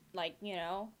just, like, you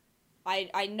know,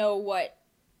 I know what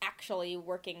actually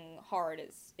working hard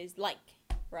is like,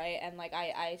 right? And, like,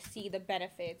 I see the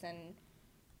benefits and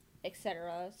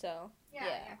etc., so,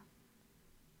 yeah.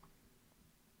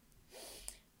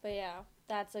 But, yeah,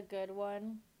 that's a good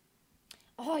one.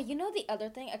 Oh, you know the other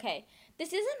thing? Okay, this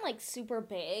isn't, like, super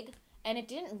big, and it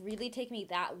didn't really take me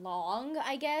that long,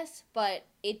 I guess, but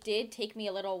it did take me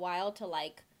a little while to,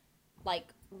 like,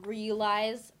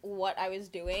 realize what I was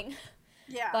doing.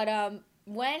 Yeah. But,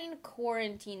 when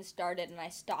quarantine started and I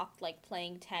stopped, like,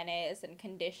 playing tennis and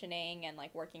conditioning and,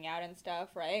 like, working out and stuff,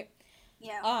 right?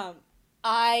 Yeah.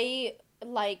 I,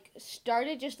 like,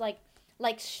 started just, like,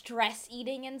 stress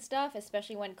eating and stuff,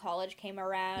 especially when college came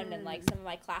around and, like, some of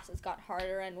my classes got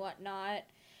harder and whatnot.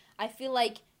 I feel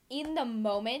like in the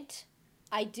moment,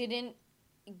 I didn't,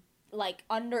 like,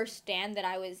 understand that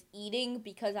I was eating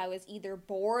because I was either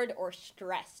bored or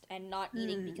stressed and not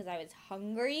eating because I was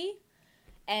hungry.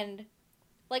 And,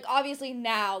 like, obviously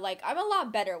now, like, I'm a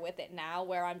lot better with it now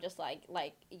where I'm just, like,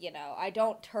 you know, I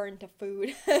don't turn to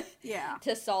food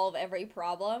to solve every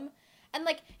problem. And,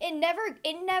 like, it never,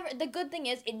 the good thing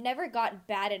is, it never got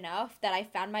bad enough that I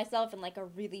found myself in, like, a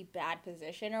really bad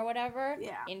position or whatever.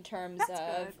 Yeah. In terms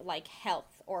of, like,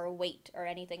 health or weight or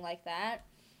anything like that.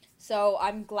 So,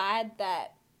 I'm glad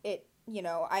that it, you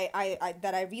know,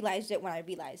 that I realized it when I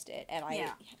realized it. And I,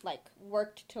 like,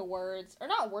 worked towards, or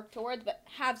not worked towards, but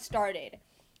have started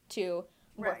to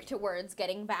work towards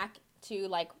getting back to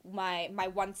like my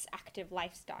once active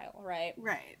lifestyle, right?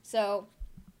 Right. So,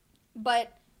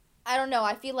 but I don't know.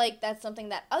 I feel like that's something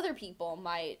that other people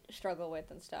might struggle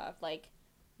with and stuff. Like,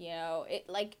 it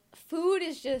like food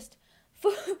is just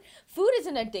food is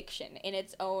an addiction in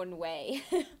its own way.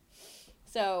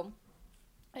 So,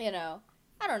 I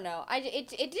don't know. It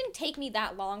didn't take me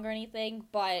that long or anything,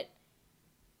 but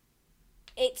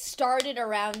it started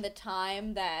around the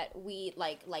time that we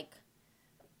like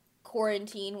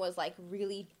quarantine was like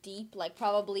really deep, like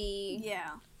probably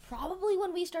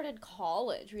when we started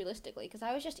college, realistically, because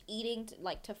I was just eating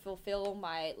to fulfill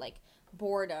my like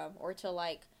boredom or to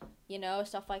like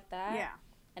stuff like that. Yeah.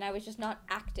 And I was just not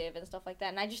active and stuff like that,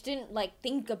 and I just didn't like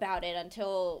think about it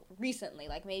until recently,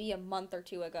 like maybe a month or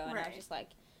two ago, and I was just like,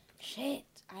 shit,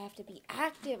 I have to be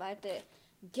active, I have to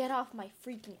get off my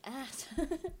freaking ass.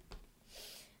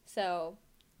 So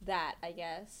that, I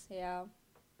guess, yeah.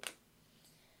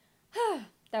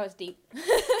 That was deep.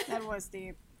 That was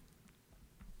deep.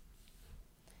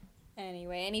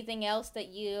 Anyway, anything else that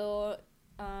you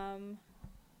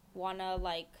wanna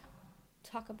like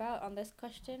talk about on this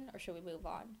question, or should we move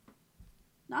on?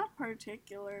 Not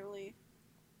particularly.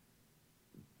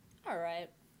 All right,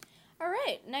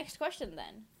 next question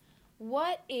then.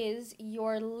 What is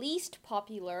your least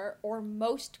popular or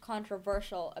most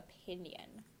controversial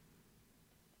opinion?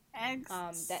 Eggs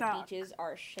that suck. beaches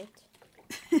are shit.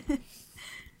 Is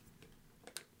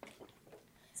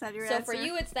that your So answer? for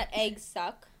you, it's that eggs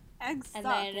suck. Eggs and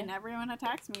suck, then, and everyone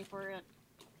attacks me for it.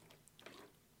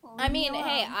 Well, I mean,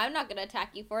 hey, I'm not gonna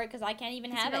attack you for it because I can't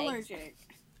even have eggs. Allergic.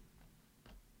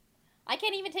 I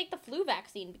can't even take the flu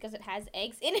vaccine because it has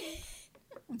eggs in it.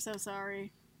 I'm so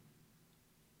sorry.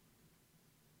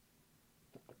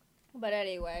 But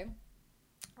anyway,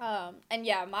 and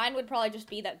yeah, mine would probably just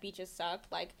be that beaches suck.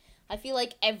 Like, I feel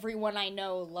like everyone I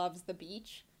know loves the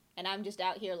beach, and I'm just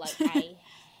out here like, I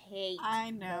hate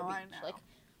I know. Like,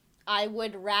 I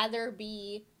would rather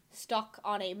be stuck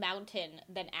on a mountain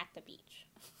than at the beach.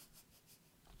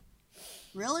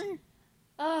 Really?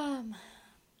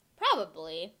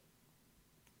 Probably.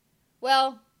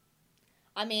 Well,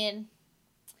 I mean,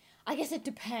 I guess it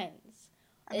depends.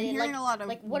 I've been hearing a lot of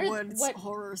woods what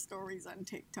horror stories on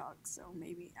TikTok, so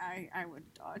maybe I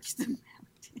would dodge the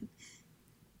mountain.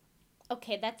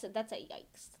 Okay, that's a yikes. That's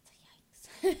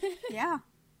a yikes. Yeah.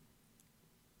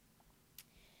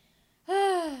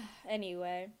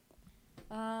 Anyway,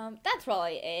 that's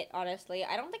probably it, honestly.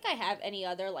 I don't think I have any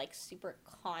other, like, super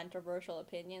controversial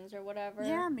opinions or whatever.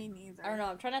 Yeah, me neither. I don't know,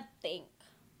 I'm trying to think.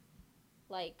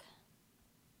 Like,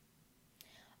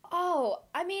 oh,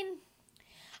 I mean,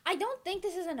 I don't think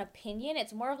this is an opinion,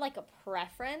 it's more of, like, a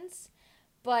preference,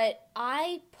 but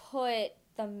I put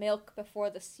the milk before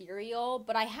the cereal,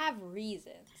 but I have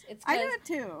reasons. I do it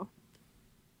too.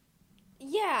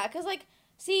 Yeah, because, like,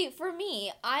 see, for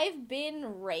me, I've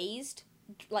been raised,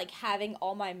 like, having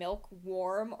all my milk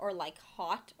warm or, like,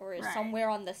 hot or somewhere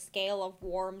on the scale of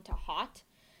warm to hot.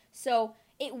 So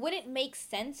it wouldn't make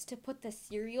sense to put the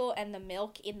cereal and the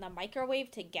milk in the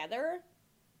microwave together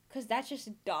because that's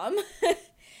just dumb,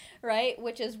 right?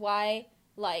 Which is why,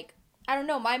 like, I don't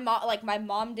know, my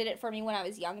mom did it for me when I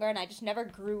was younger and I just never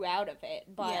grew out of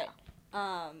it. But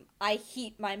I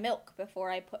heat my milk before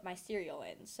I put my cereal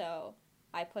in, so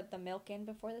I put the milk in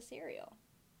before the cereal.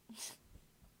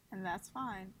 And that's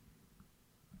fine.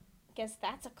 Guess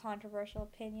that's a controversial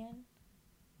opinion.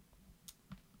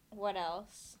 What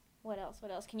else?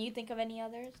 Can you think of any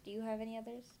others? Do you have any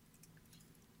others?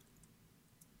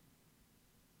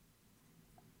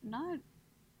 Not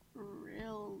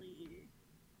really.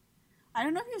 I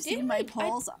don't know if you've seen my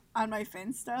polls on my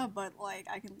Finsta, but, like,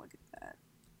 I can look at that.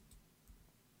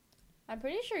 I'm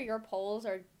pretty sure your polls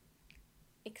are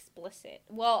explicit.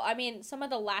 Well, I mean, some of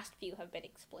the last few have been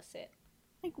explicit.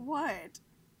 Like what?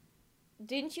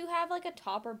 Didn't you have, like, a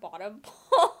top or bottom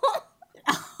poll?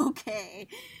 Okay.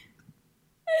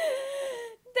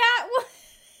 That was...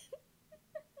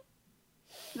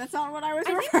 That's not what I was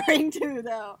referring to,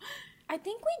 though. I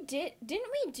think we did... Didn't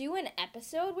we do an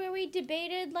episode where we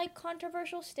debated, like,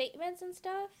 controversial statements and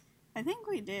stuff? I think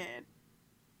we did.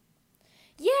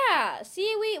 Yeah,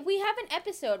 see, we have an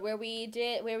episode where we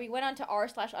went on to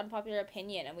r/unpopular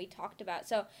opinion and we talked about,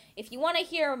 so if you want to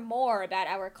hear more about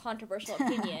our controversial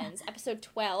opinions, episode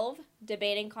 12,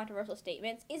 debating controversial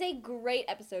statements, is a great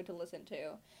episode to listen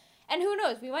to. And who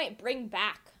knows, we might bring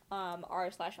back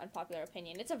r/unpopular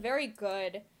opinion. It's a very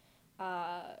good,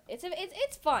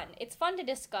 it's fun. It's fun to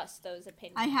discuss those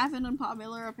opinions. I have an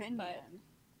unpopular opinion. But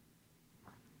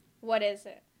what is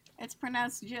it? It's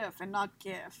pronounced GIF and not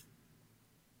GIF.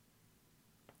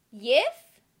 Yif?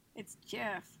 It's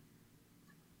GIF.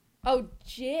 Oh,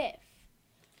 GIF.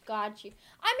 Got you.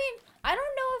 I mean, I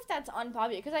don't know if that's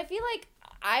unpopular because I feel like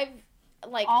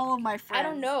like All of my friends I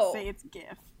don't know. say it's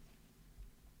GIF.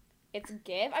 It's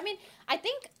GIF. I mean, I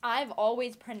think I've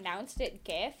always pronounced it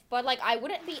GIF, but like I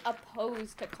wouldn't be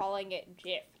opposed to calling it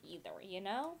GIF either. You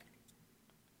know?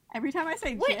 Every time I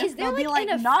say What GIF, is there they'll be like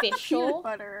like, an not the official? peanut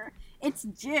butter. It's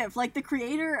GIF. Like the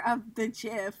creator of the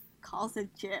GIF calls it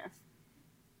GIF.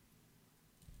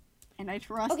 And I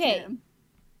trust him.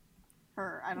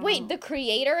 Her, I don't know. Wait, the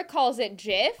creator calls it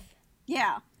GIF?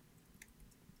 Yeah.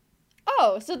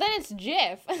 Oh, so then it's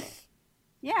GIF.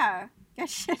 Yeah. Get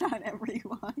shit on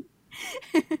everyone.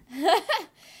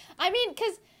 I mean,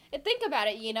 because think about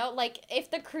it, you know? Like,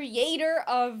 if the creator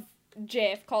of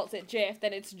GIF calls it GIF,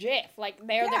 then it's GIF. Like,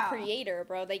 they're the creator,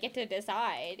 bro. They get to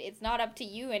decide. It's not up to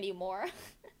you anymore.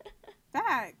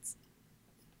 Facts.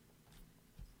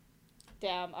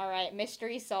 Damn, alright.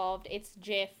 Mystery solved. It's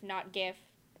GIF, not GIF.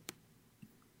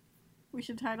 We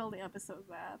should title the episode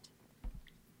that.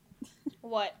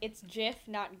 What? It's GIF,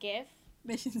 not GIF?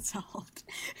 Mission solved.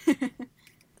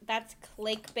 That's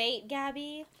clickbait,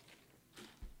 Gabby.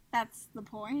 That's the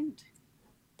point.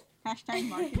 Hashtag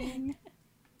marketing.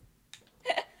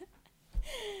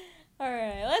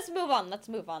 Alright, let's move on.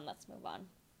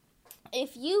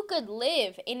 If you could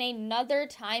live in another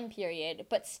time period,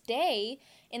 but stay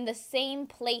in the same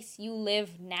place you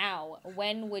live now,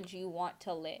 when would you want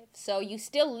to live? So you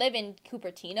still live in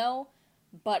Cupertino,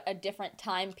 but a different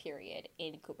time period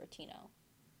in Cupertino.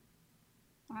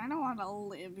 I don't want to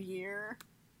live here.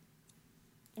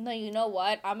 No, you know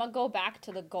what? I'm gonna go back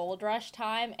to the gold rush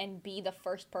time and be the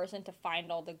first person to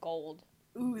find all the gold.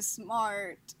 Ooh,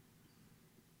 smart.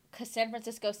 Because San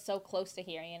Francisco's so close to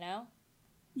here, you know?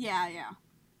 Yeah.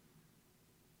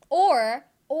 Or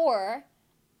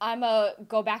I'm gonna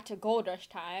go back to gold rush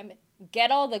time,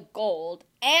 get all the gold,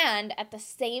 and at the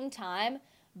same time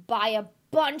buy a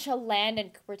bunch of land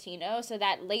in Cupertino so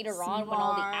that later on when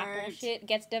all the Apple shit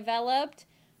gets developed,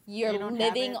 you're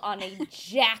living on a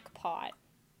jackpot.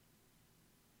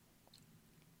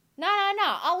 No.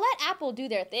 I'll let Apple do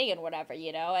their thing and whatever,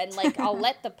 you know, and like I'll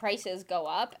let the prices go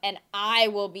up and I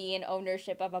will be in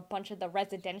ownership of a bunch of the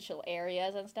residential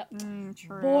areas and stuff.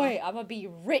 True. Boy, I'm gonna be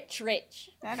rich.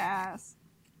 That ass.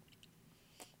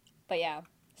 But yeah,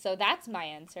 so that's my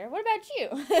answer. What about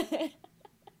you?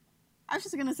 I was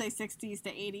just gonna say 60s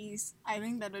to 80s. I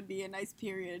think that would be a nice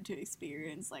period to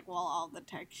experience, like while all the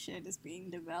tech shit is being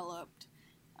developed.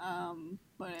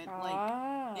 But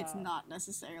it's not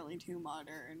necessarily too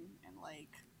modern and like.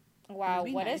 Wow,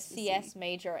 what a CS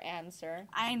major answer.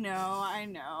 I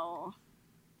know.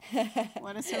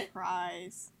 What a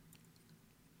surprise.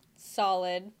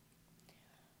 Solid.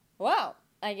 Well,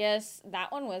 I guess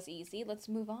that one was easy. Let's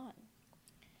move on.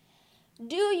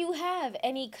 Do you have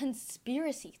any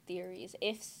conspiracy theories?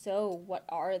 If so, what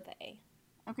are they?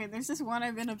 Okay, there's this one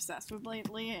I've been obsessed with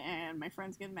lately, and my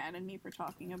friends get mad at me for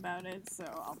talking about it, so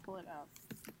I'll pull it up.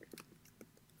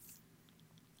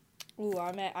 Ooh,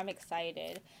 I'm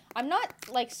excited. I'm not,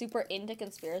 like, super into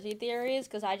conspiracy theories,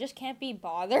 because I just can't be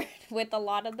bothered with a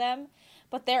lot of them.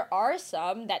 But there are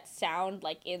some that sound,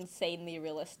 like, insanely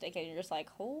realistic, and you're just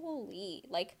like, holy,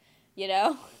 like, you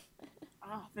know?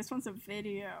 Oh, this one's a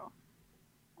video.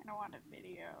 I don't want a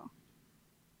video.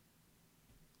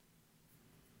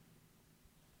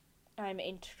 I'm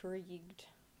intrigued.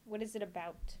 What is it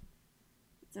about?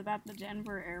 It's about the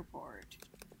Denver airport.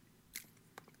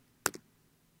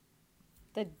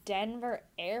 The Denver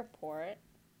airport?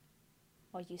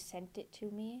 Oh, you sent it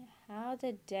to me? How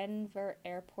the Denver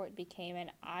airport became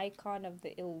an icon of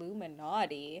the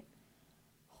Illuminati?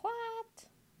 What?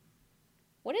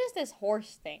 What is this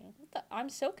horse thing? I'm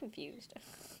so confused.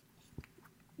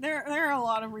 There are a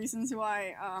lot of reasons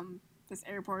why this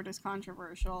airport is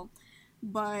controversial.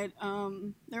 But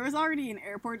there was already an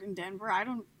airport in Denver. I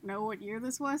don't know what year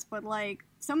this was, but like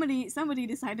somebody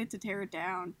decided to tear it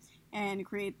down and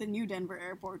create the new Denver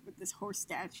airport with this horse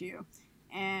statue.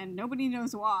 And nobody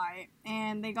knows why.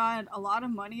 And they got a lot of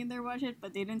money in their budget,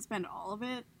 but they didn't spend all of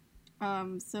it.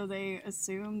 So they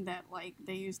assumed that like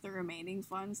they used the remaining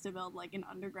funds to build like an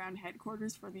underground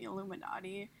headquarters for the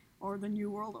Illuminati or the New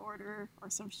World Order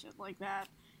or some shit like that.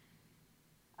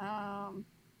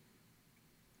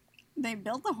 They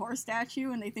built the horse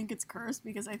statue and they think it's cursed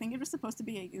because I think it was supposed to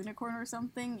be a unicorn or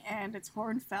something, and its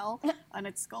horn fell on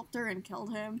its sculptor and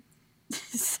killed him.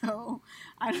 So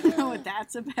I don't know what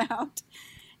that's about.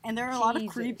 And there are a lot of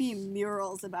creepy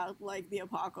murals about like the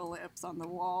apocalypse on the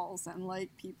walls and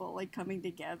like people like coming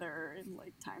together in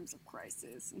like times of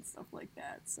crisis and stuff like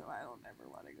that. So I don't ever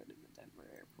want to go to the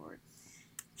Denver airport.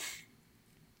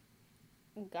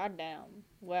 Goddamn.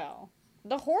 Well,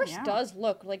 The horse Yeah. does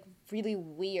look like really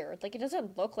weird. Like it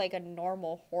doesn't look like a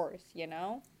normal horse, you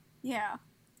know? Yeah.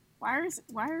 Why are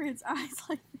its eyes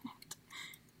like that?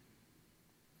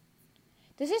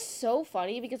 This is so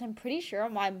funny because I'm pretty sure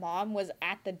my mom was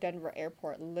at the Denver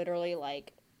airport literally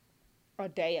like a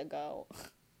day ago.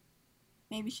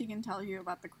 Maybe she can tell you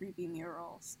about the creepy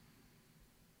murals.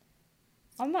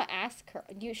 I'm gonna ask her.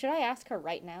 Should I ask her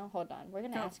right now? Hold on. We're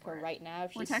gonna Go ask for her it. right now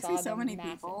if We're she texting saw so the many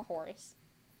massive people. horse.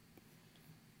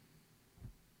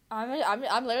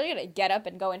 I'm literally gonna get up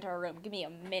and go into her room. Give me a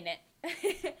minute,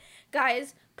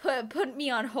 guys. Put me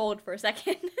on hold for a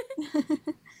second.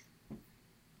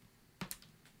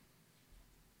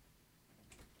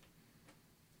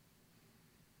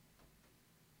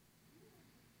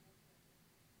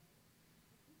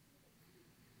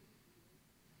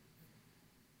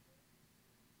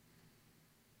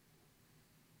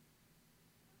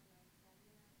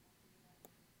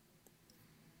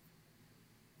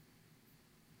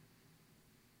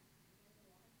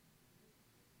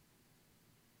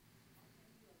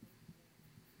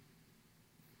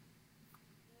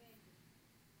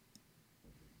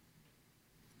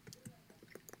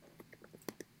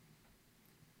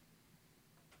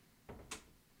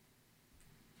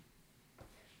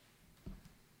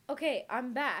 Okay,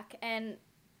 I'm back, and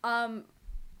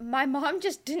my mom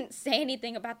just didn't say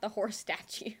anything about the horse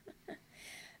statue.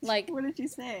 Like What did you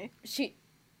say? she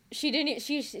didn't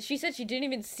she said she didn't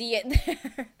even see it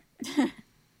there.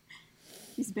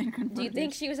 She's been converted. Do you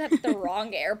think she was at the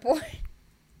wrong airport?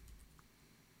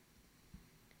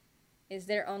 Is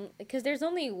there on because there's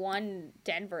only one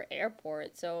Denver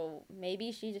airport, so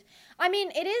maybe she just I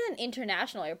mean, it is an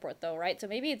international airport though, right? So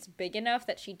maybe it's big enough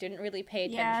that she didn't really pay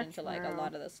Yeah, attention to like a true.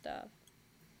 lot of the stuff.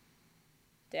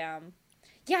 Damn.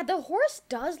 Yeah, the horse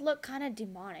does look kind of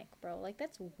demonic, bro. Like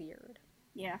that's weird.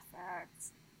 Yeah,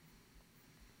 facts.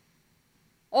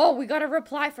 Oh, we got a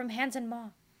reply from Hanson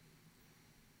Ma.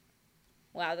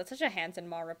 Wow, that's such a Hanson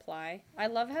Ma reply. I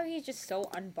love how he's just so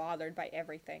unbothered by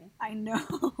everything. I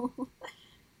know.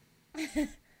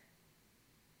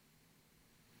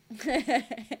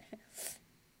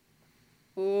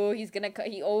 Ooh, he's gonna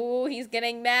he's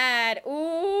getting mad.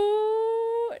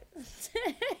 Ooh.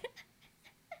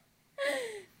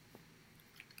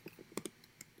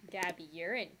 Gabby,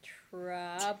 you're in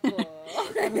trouble.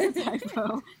 That was a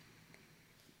typo.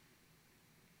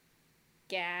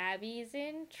 Gabby's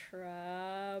in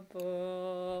trouble.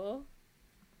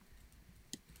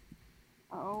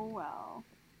 Oh well.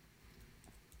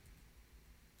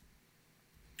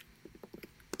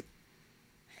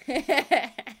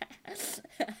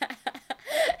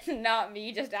 Not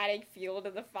me just adding fuel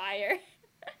to the fire.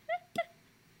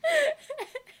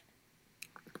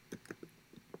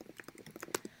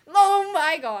 Oh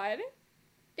my god.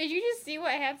 Did you just see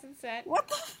what Hanson said? What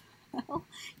the hell?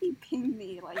 He pinged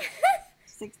me like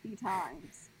 60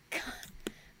 times.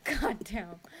 God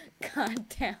damn. God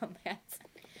damn, Hanson.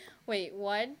 Wait,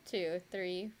 1, 2,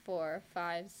 3, 4,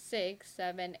 5, 6,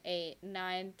 7, 8,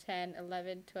 9, 10,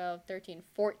 11, 12, 13,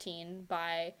 14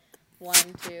 by 1,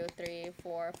 2, 3,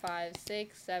 4, 5,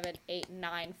 6, 7, 8,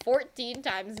 9. 14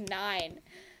 times 9.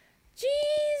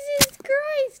 Jesus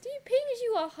Christ! He pings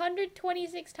you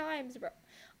 126 times, bro.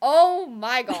 Oh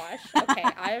my gosh. Okay,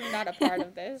 I am not a part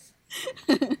of this.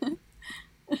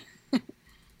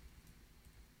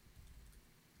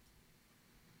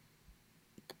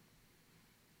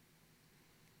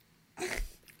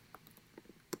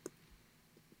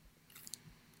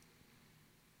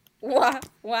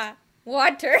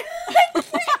 Water.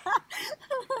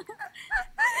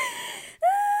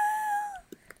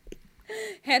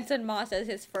 Hanson Ma says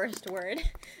his first word.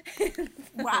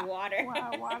 Wow. Water.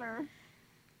 Wow, water.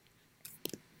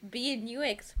 B and you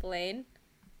explain.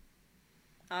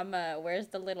 Where's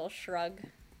the little shrug?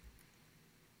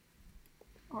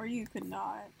 Or you could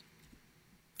not.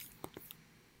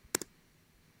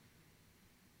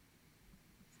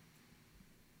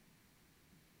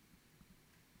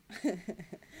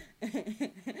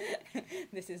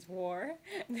 This is war.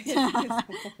 This is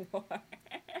war.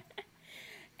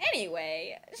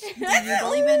 Anyway. Do you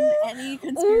believe in any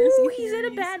conspiracy Ooh, he said a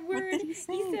theories? bad What word. did he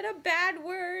say? He said a bad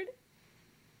word.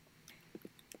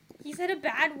 He said a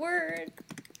bad word.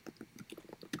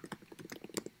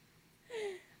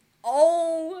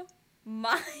 Oh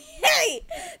my. Hey!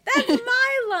 That's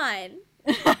my line.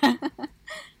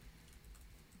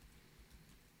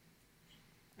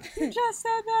 You just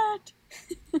said that.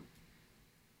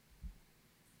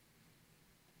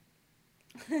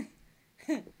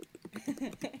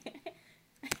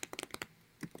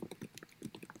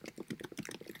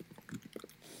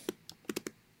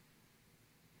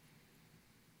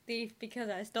 thief because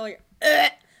I stole your.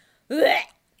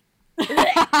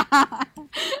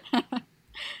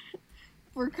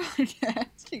 For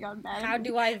context, she got mad. How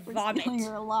do I for vomit? stealing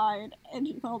her line, and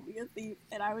she called me a thief,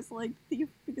 and I was like, thief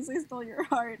because I stole your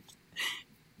heart.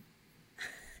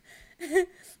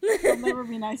 I'll never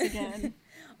be nice again.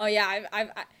 Oh yeah,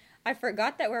 I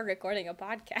forgot that we're recording a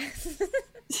podcast.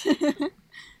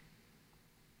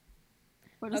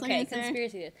 What was I Okay, gonna say?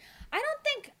 conspiracy theories. I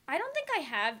don't think I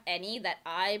have any that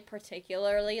I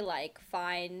particularly like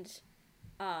find.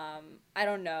 I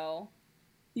don't know.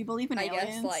 You believe in I aliens?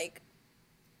 guess like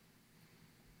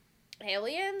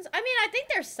aliens. I mean, I think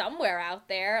they're somewhere out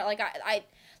there. Like I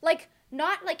like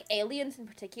not like aliens in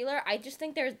particular. I just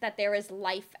think there is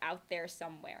life out there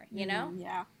somewhere. You know?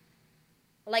 Yeah.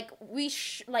 Like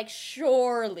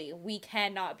surely we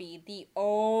cannot be the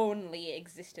only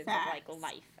existence Facts. of like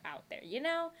life out there. You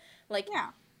know? Like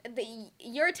Yeah.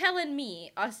 You're telling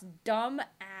me us dumb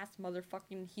ass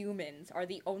motherfucking humans are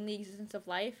the only existence of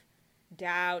life?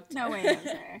 Doubt. No way,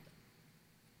 Jose.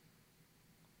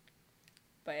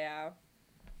 But yeah.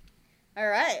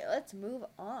 Alright, let's move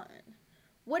on.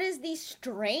 What is the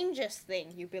strangest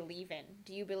thing you believe in?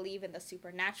 Do you believe in the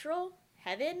supernatural,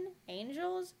 heaven,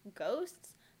 angels,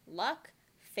 ghosts, luck,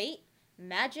 fate,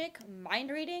 magic,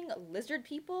 mind reading, lizard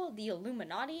people, the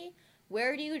Illuminati?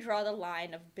 Where do you draw the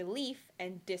line of belief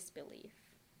and disbelief?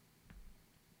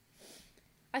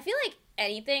 I feel like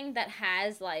anything that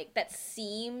has like that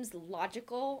seems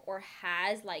logical or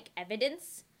has like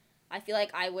evidence, I feel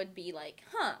like I would be like,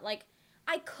 like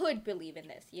I could believe in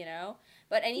this, you know?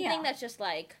 But anything that's just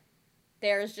like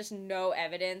there's just no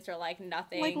evidence or like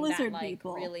nothing like lizard that like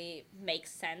people. really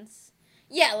makes sense.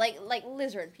 Yeah, like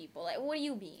lizard people. Like what do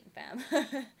you mean, fam?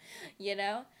 You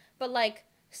know? But like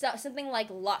something like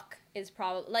luck is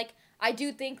probably like I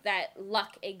do think that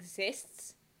luck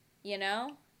exists, you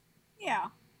know? Yeah.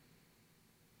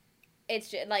 It's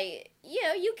just like, you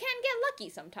know, you can get lucky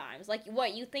sometimes. Like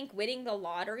what, you think winning the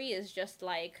lottery is just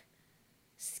like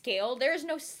skill? There's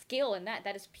no skill in that.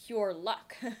 That is pure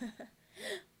luck.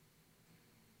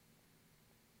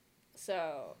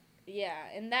 So,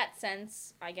 yeah, in that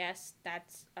sense, I guess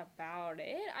that's about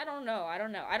it. I don't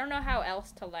know how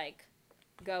else to like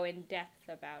go in depth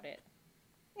about it.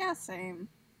 Yeah, same.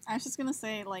 I was just gonna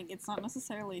say, like, it's not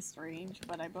necessarily strange,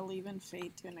 but I believe in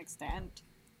fate to an extent.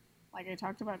 Like I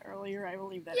talked about earlier, I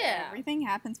believe that everything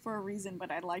happens for a reason, but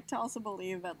I'd like to also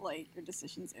believe that, like, your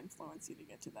decisions influence you to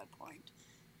get to that point.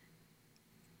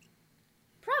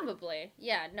 Probably.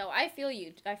 Yeah, no, I feel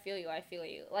you.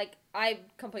 Like, I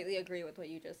completely agree with what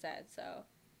you just said, so,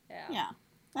 yeah. Yeah,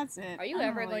 that's it. Are you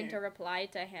ever going to reply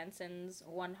to Hanson's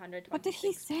 126? What did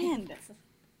he send?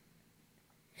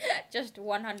 Just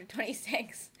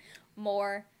 126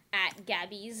 more at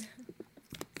Gabby's.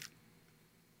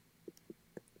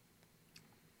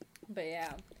 But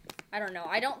yeah, I don't know.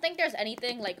 I don't think there's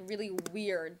anything like really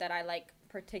weird that I like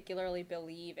particularly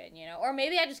believe in, you know? Or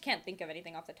maybe I just can't think of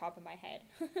anything off the top of my head.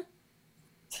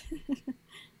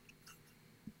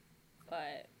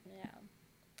 But yeah.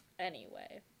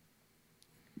 Anyway.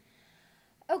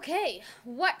 Okay,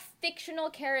 what fictional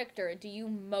character do you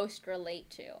most relate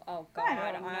to? Oh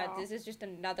god, this is just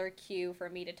another cue for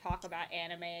me to talk about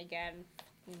anime again.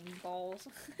 Balls.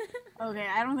 Okay,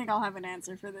 I don't think I'll have an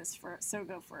answer for this, so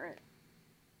go for it.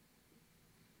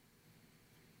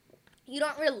 You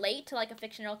don't relate to, like, a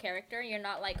fictional character? You're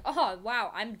not like, oh,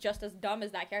 wow, I'm just as dumb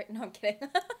as that character. No, I'm kidding.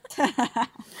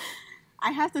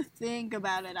 I have to think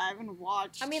about it. I haven't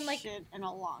watched like, shit in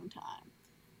a long time.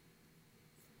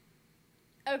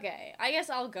 Okay, I guess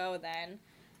I'll go then.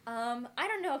 I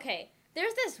don't know, okay.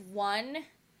 There's this one,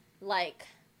 like,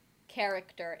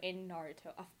 character in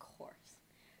Naruto, of course.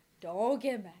 Don't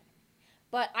get mad at me.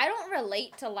 But I don't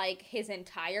relate to, like, his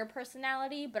entire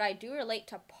personality, but I do relate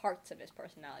to parts of his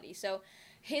personality. So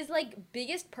his, like,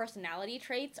 biggest personality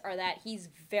traits are that he's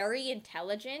very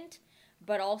intelligent,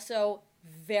 but also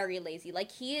very lazy.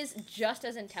 Like, he is just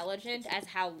as intelligent as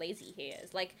how lazy he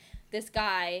is. Like, this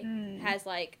guy has,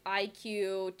 like,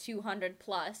 IQ 200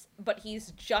 plus, but he's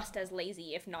just as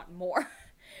lazy, if not more.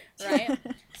 Right?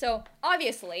 So,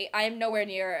 obviously, I am nowhere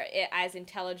near as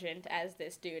intelligent as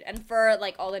this dude. And for,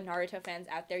 like, all the Naruto fans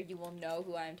out there, you will know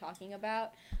who I'm talking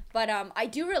about. But, I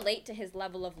do relate to his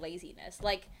level of laziness.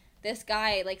 Like, this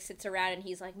guy, like, sits around and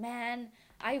he's like, man,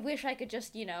 I wish I could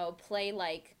just, you know, play,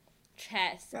 like,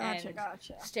 chess and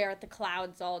stare at the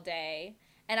clouds all day.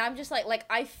 And I'm just like,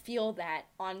 I feel that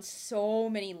on so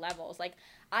many levels. Like,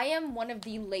 I am one of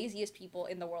the laziest people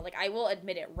in the world. Like, I will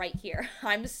admit it right here.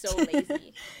 I'm so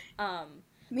lazy.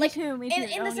 Me too.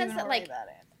 In the sense that, like,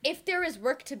 if there is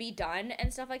work to be done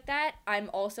and stuff like that, I'm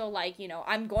also like, you know,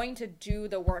 I'm going to do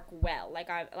the work well.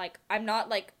 I'm not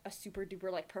like a super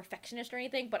duper like perfectionist or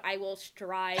anything, but I will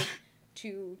strive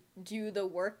to do the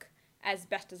work as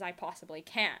best as I possibly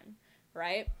can,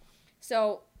 right?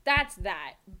 So that's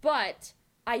that. But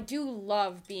I do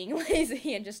love being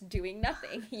lazy and just doing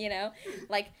nothing, you know?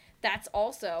 Like that's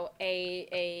also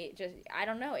a just I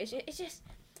don't know. It's just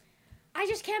I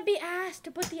just can't be asked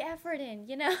to put the effort in,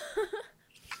 you know?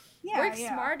 Yeah, Work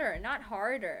yeah. smarter, not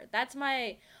harder. That's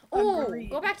my... Oh,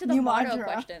 Agreed. go back to the New motto mantra.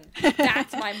 question.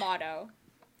 That's my motto.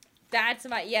 That's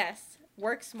my... Yes.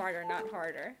 Work smarter, not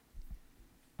harder.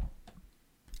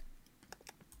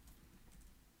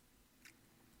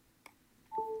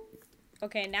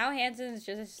 Okay, now Hanson's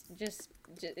just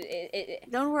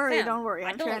Don't worry, Sam, don't worry.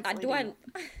 I'm translating.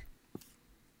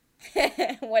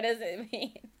 What does it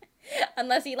mean?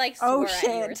 Unless he like Oh swore at you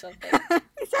or shit. something.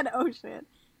 He said oh shit.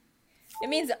 It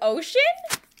means ocean?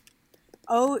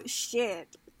 Oh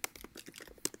shit.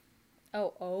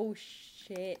 Oh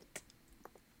shit.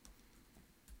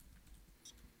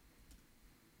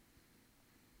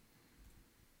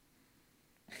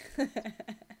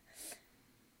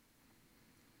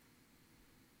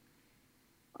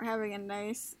 We're having a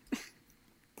nice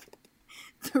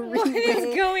What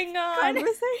is going on?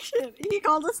 conversation. He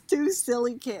called us two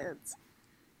silly kids.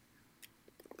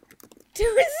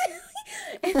 Too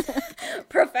silly.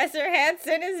 Professor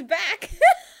Hanson is back.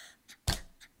 Two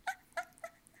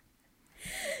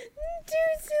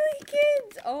silly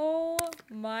kids. Oh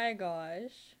my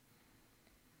gosh.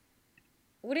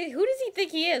 Who does he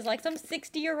think he is? Like some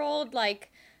 60-year-old,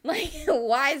 like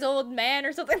wise old man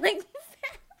or something like that?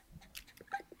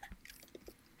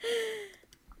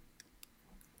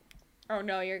 Oh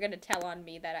no, you're gonna tell on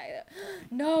me that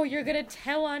No, you're gonna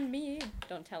tell on me.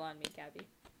 Don't tell on me, Gabby.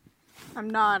 I'm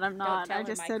not. tell I him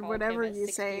just I said called whatever him a you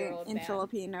say 60-year-old in man.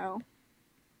 Filipino.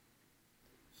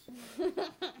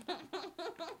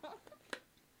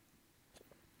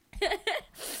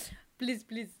 Please.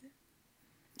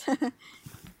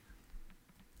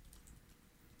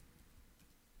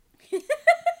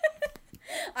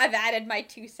 I've added my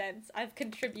 2 cents. I've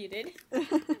contributed.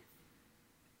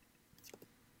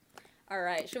 All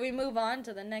right, should we move on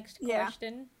to the next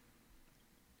question?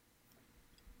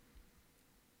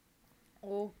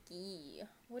 Okay.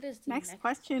 What is the Next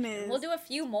question is... We'll do a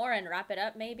few more and wrap it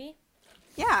up, maybe.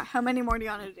 Yeah, how many more do you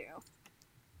want to do?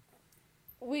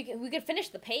 We could finish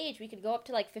the page. We could go up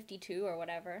to like 52 or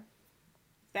whatever.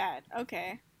 That,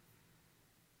 okay.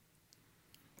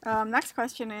 Next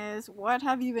question is, what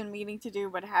have you been meaning to do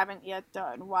but haven't yet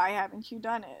done? Why haven't you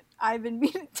done it? I've been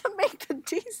meaning to make the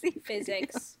DC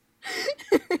Physics.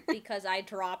 Because I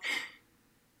dropped.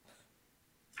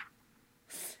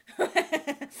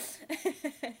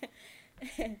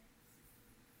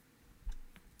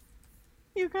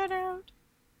 You got out.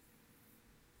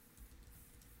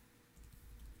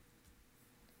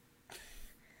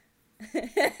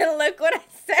 Look what I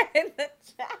said in the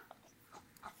chat.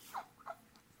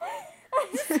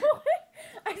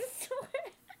 I swear.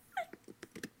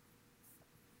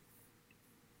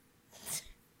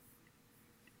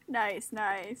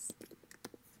 Nice.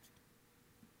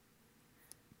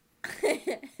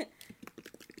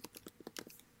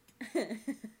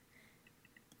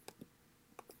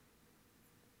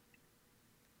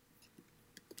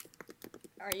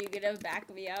 Are you gonna back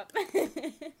me up?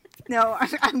 No,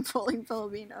 I'm fully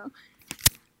Filipino.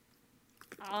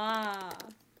 Ah,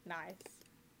 nice.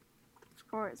 Of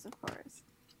course.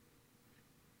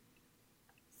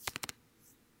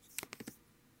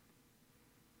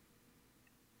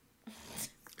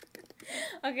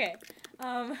 Okay.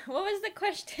 What was the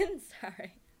question?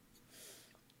 Sorry.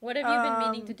 What have you been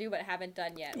meaning to do but haven't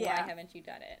done yet? Yeah. Why haven't you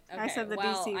done it? Okay. I said the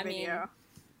DC video.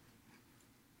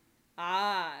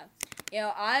 I'm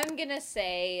gonna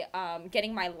say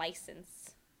getting my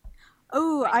license.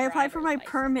 Oh, I applied for driver's my license.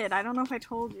 permit. I don't know if I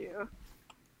told you.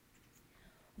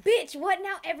 Bitch, what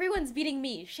now? Everyone's beating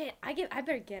me. Shit, I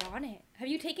better get on it. Have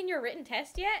you taken your written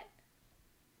test yet?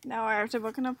 No, I have to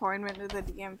book an appointment to the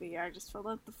DMV. I just filled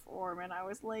out the form and I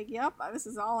was like, yep, this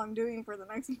is all I'm doing for the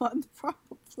next month,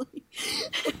 probably.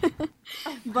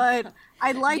 But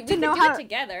I'd like to know we how can do it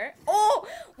together. Oh,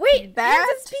 wait, That-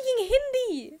 Hansa's speaking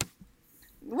Hindi.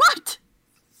 What?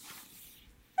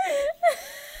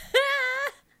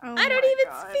 Oh I don't my even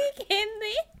God. speak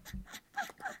Hindi.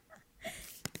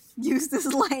 Use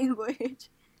this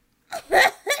language.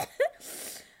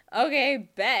 Okay,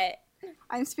 bet.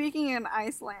 I'm speaking in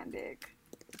Icelandic.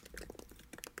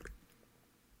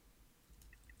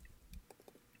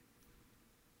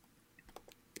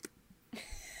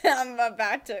 I'm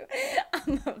about to.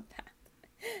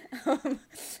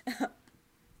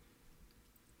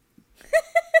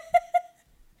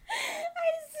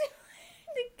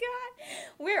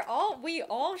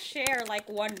 share like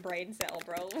one brain cell,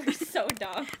 bro. We're so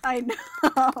dumb. I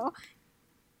know.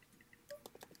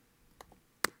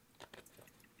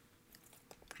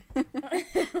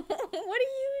 What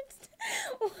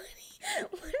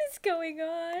is going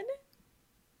on?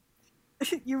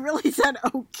 You really said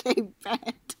okay,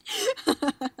 bet.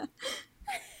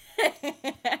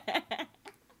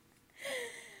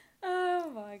 Oh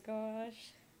my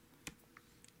gosh.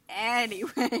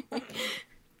 Anyway.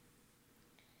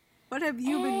 What have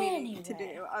you been meaning to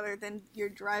do other than your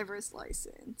driver's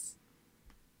license?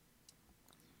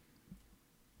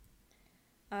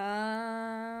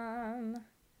 I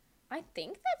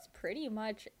think that's pretty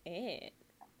much it.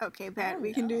 Okay, Pat,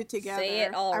 we can do it together. Say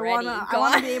it already. I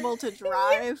wanna be able to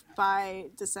drive by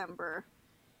December.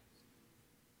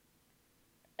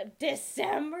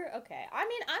 December? Okay. I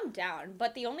mean, I'm down,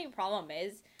 but the only problem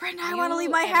is... Brenda, I want to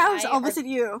leave my house. I'll visit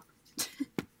you.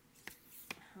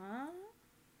 Huh?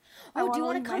 Oh, do you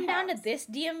want to come down to this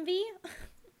DMV?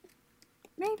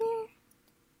 Maybe.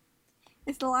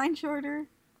 Is the line shorter?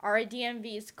 Our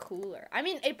DMV is cooler. I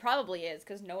mean, it probably is,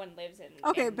 because no one lives in,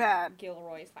 bad.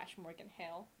 Gilroy/Morgan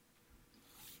Hill.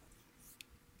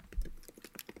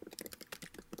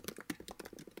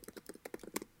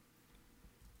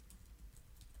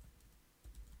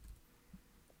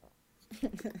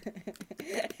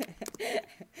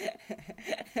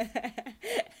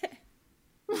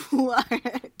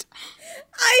 What?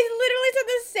 I literally said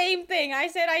the same thing. I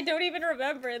said I don't even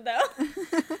remember it, though.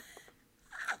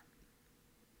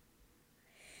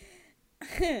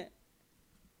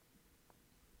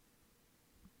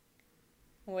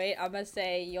 Wait, I'm gonna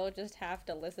say you'll just have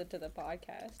to listen to the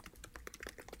podcast.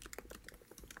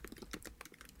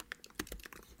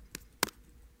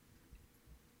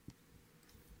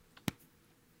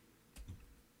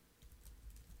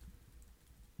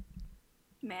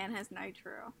 Man has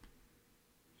nitro.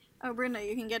 Oh, Brenda,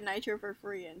 you can get nitro for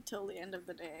free until the end of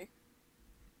the day.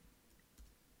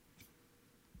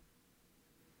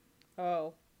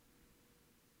 Oh.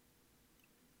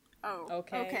 Oh.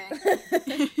 Okay. Okay.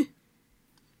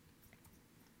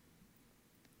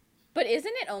 But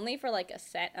isn't it only for like a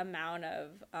set amount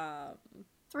of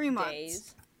 3 months.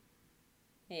 days?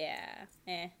 Yeah.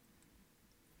 Eh.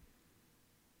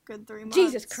 Good 3 months.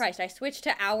 Jesus Christ, I switched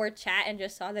to our chat and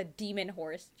just saw the demon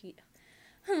horse.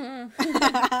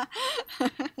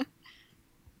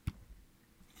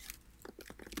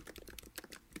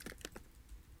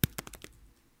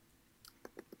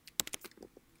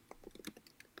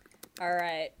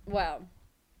 Alright, well.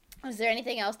 Is there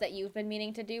anything else that you've been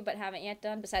meaning to do but haven't yet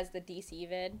done besides the DC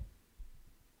vid?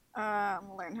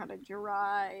 Learn how to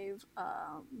drive.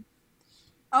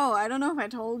 Oh, I don't know if I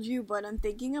told you, but I'm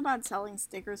thinking about selling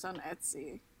stickers on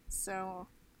Etsy. So,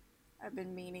 I've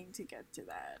been meaning to get to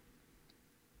that.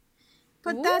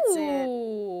 But that's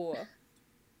it.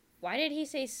 Why did he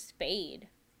say spade?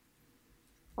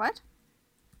 What?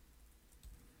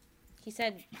 He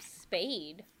said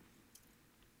spade.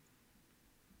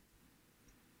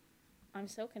 I'm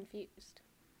so confused.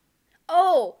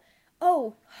 Oh!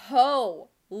 Oh! Ho!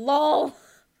 LOL!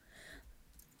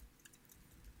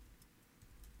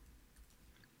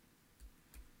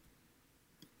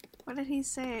 What did he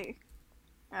say?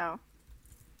 Oh.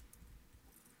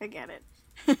 I get it.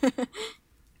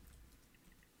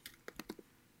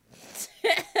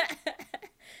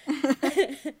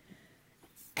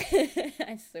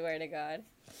 I swear to God.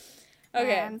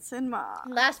 Okay. Hanson Ma.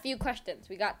 Last few questions.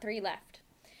 We got 3 left.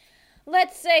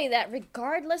 Let's say that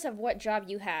regardless of what job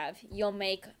you have, you'll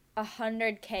make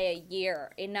 $100K a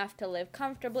year, enough to live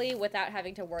comfortably without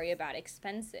having to worry about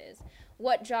expenses.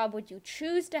 What job would you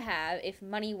choose to have if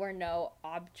money were no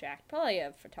object? Probably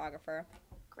a photographer.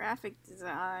 Graphic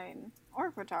design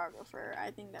or photographer. I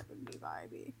think that would be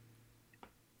vibey.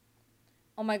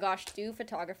 Oh my gosh, do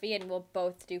photography and we'll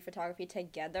both do photography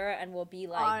together and we'll be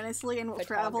like honestly, and we'll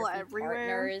travel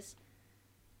everywhere. Partners.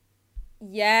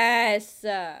 Yes!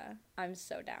 I'm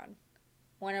so down.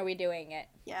 When are we doing it?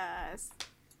 Yes.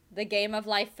 The Game of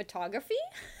Life photography?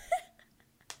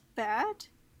 That?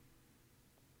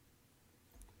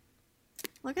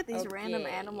 Look at these random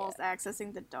animals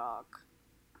accessing the dock.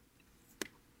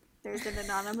 There's an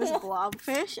anonymous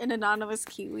blobfish, an anonymous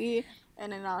kiwi,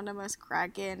 an anonymous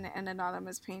kraken, an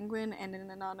anonymous penguin, and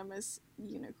an anonymous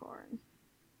unicorn.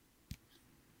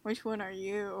 Which one are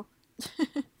you?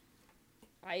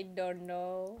 I don't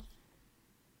know.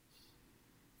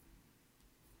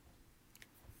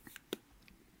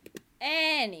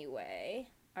 Anyway,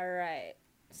 alright.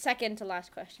 Second to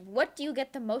last question. What do you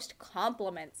get the most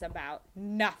compliments about?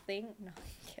 Nothing. No, I'm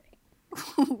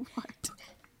kidding. What?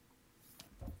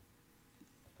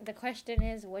 The question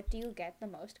is, what do you get the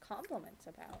most compliments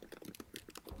about?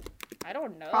 I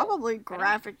don't know. Probably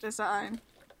graphic design.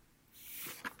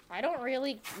 I don't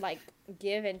really, like,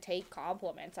 give and take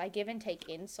compliments. I give and take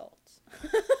insults.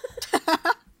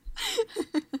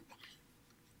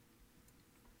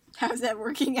 How's that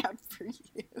working out for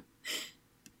you?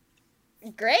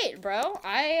 Great, bro.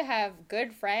 I have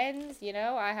good friends, you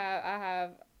know. I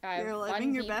have You're fun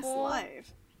living your people. best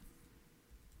life.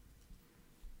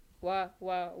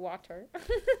 Water.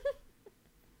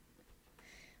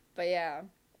 But yeah.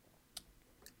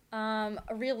 A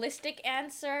realistic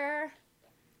answer,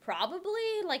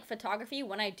 probably like photography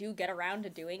when I do get around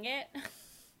to doing it.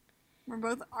 We're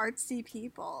both artsy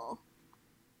people.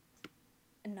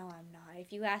 No, I'm not.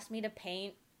 If you asked me to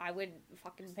paint, I would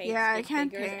fucking paint Yeah, I stick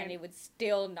can't figures paint. and it would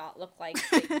still not look like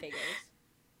stick figures.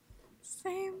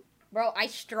 Same. Bro, I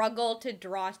struggle to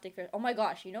draw stick figures. Oh my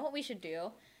gosh, you know what we should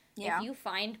do? Yeah. If you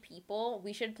find people,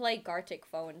 we should play Gartic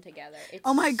Phone together. It's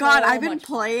Oh my so god, I've been much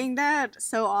fun. playing that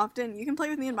so often. You can play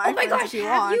with me and my Oh my friends gosh, if you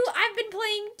have want. you? I've been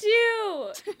playing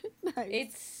too. Nice.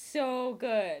 It's so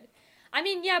good. I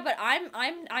mean, yeah, but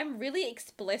I'm really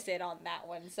explicit on that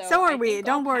one. So are I we. think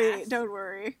Don't I'll worry. pass. Don't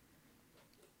worry.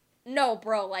 No,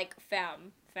 bro, like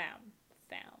fam.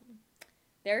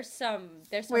 There's some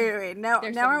Wait. Now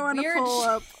there's I some want to weird pull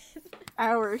up shit.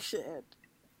 our shit.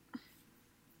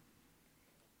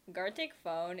 Gartic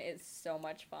Phone is so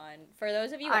much fun. For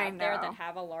those of you I out there know. that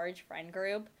have a large friend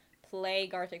group, play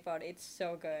Gartic Phone. It's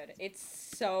so good. It's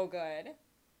so good.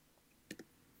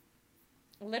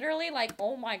 Literally, like,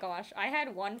 oh my gosh, I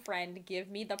had one friend give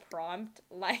me the prompt,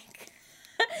 like,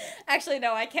 actually,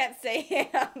 no, I can't say it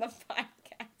on the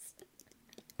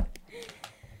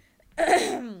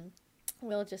podcast.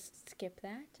 We'll just skip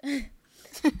that.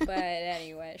 But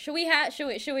anyway, should we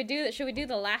do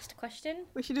the last question?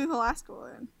 We should do the last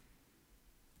one.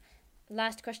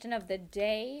 Last question of the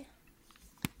day.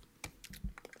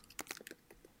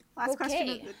 Last question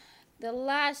Okay. of the... The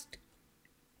last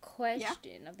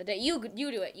question of the day. You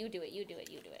do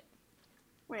it.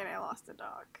 Wait, I lost a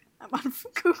dog. I'm on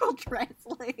Google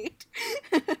Translate.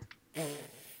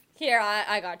 Here,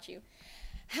 I got you.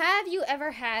 Have you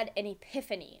ever had an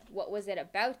epiphany? What was it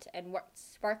about, and what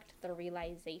sparked the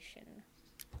realization?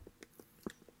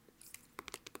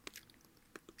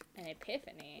 An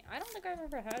epiphany? I don't think I've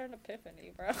ever had an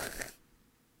epiphany, bro.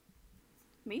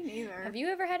 Me neither. Have you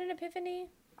ever had an epiphany?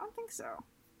 I don't think so.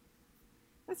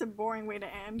 That's a boring way to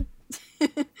end.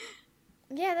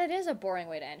 Yeah, that is a boring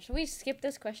way to end. Should we skip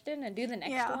this question and do the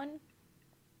next Yeah. one?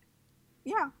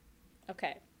 Yeah.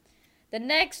 Okay. The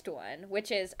next one,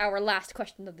 which is our last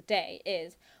question of the day,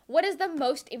 is what is the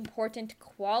most important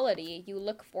quality you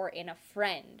look for in a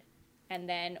friend? And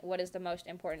then what is the most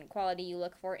important quality you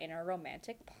look for in a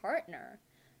romantic partner?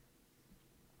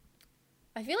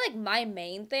 I feel like my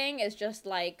main thing is just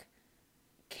like,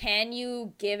 can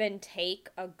you give and take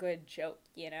a good joke,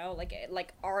 you know?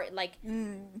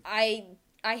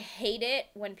 I hate it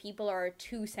when people are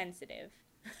too sensitive.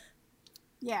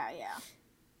 Yeah.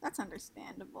 That's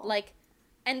understandable. Like,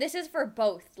 and this is for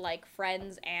both, like,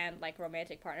 friends and, like,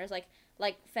 romantic partners. Like,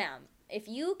 fam, if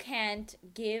you can't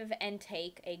give and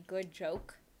take a good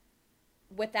joke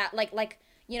with that, like,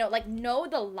 you know, like, know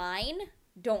the line,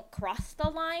 don't cross the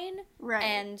line, right.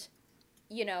 And,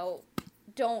 you know,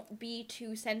 don't be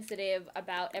too sensitive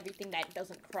about everything that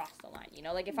doesn't cross the line, you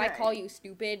know? Like, if I call you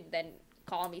stupid, then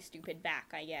call me stupid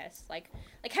back, I guess. Like,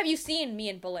 have you seen me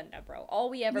and Belinda, bro?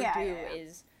 All we ever do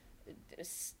is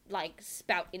like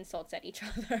spout insults at each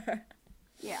other.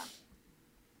 Yeah.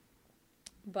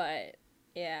 But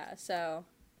yeah, so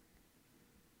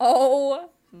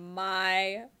oh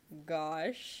my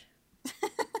gosh.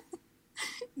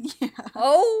 Yeah.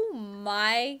 Oh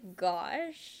my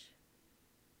gosh.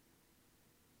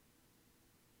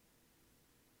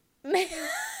 The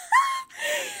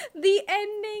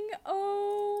ending.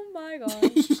 Oh my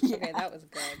gosh. Yeah. Okay, that was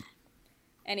good.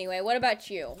 Anyway, what about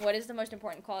you? What is the most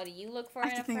important quality you look for in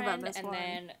a friend and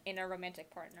then in a romantic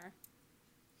partner?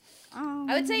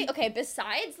 I would say, okay,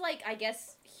 besides, like, I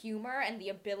guess, humor and the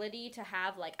ability to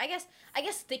have, like, I guess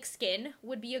thick skin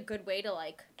would be a good way to,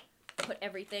 like, put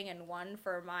everything in one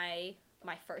for my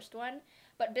first one.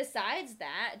 But besides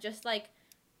that, just, like,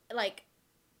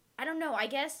 I don't know, I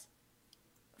guess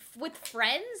with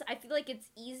friends, I feel like it's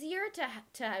easier to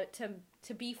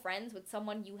be friends with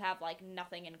someone you have, like,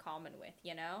 nothing in common with,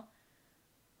 you know?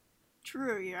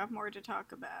 True, you have more to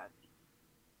talk about.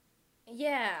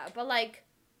 Yeah, but, like,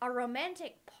 a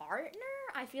romantic partner,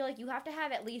 I feel like you have to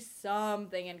have at least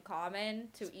something in common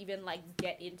to even, like,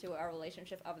 get into a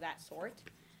relationship of that sort.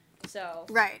 So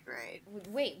Right.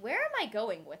 wait, where am I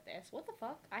going with this? What the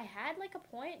fuck? I had like a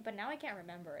point, but now I can't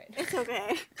remember it. It's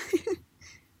okay.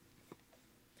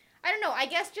 I don't know. I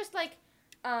guess just like,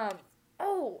 oh,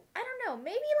 I don't know.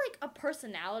 Maybe like a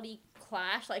personality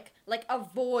clash, like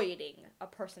avoiding a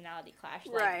personality clash.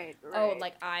 Like, Right. oh,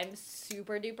 like I'm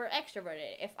super duper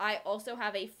extroverted. If I also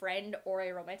have a friend or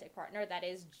a romantic partner that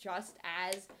is just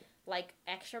as like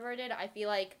extroverted, I feel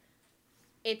like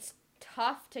it's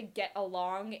tough to get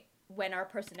along when our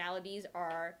personalities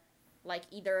are like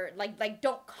either like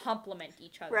don't complement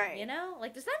each other. Right. You know?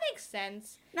 Like, does that make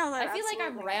sense? No, that I feel like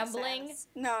I'm absolutely makes rambling. sense.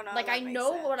 No, Like, that I makes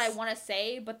know what I sense. want to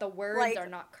say, but the words Like- are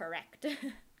not correct.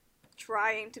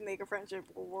 Trying to make a friendship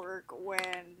work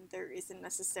when there isn't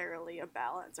necessarily a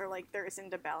balance, or like there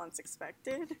isn't a balance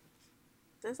expected.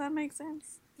 Does that make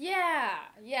sense? yeah.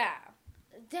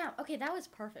 Damn, okay, that was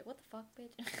perfect. What the fuck,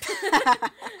 bitch?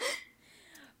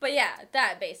 But yeah,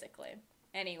 that basically.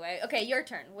 Anyway, okay, your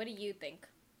turn. What do you think?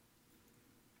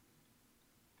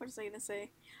 What was I gonna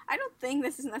say? I don't think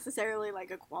this is necessarily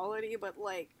like a quality, but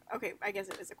like, okay, I guess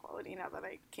it is a quality now that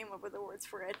I came up with the words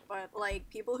for it, but like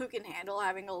people who can handle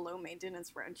having a low maintenance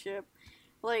friendship,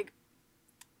 like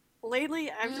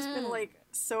lately I've just been like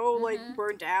so like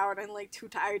burnt out and like too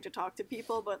tired to talk to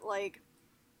people, but like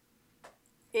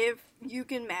if you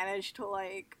can manage to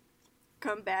like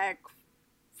come back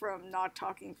from not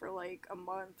talking for like a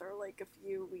month or like a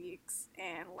few weeks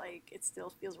and like it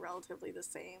still feels relatively the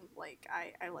same, like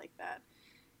I like that.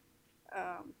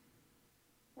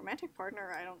 Romantic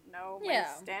partner, I don't know. My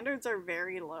standards are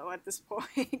very low at this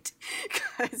point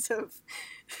because of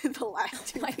the last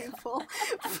two people.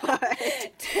 But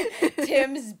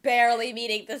Tim's barely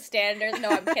meeting the standards. No,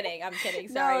 I'm kidding.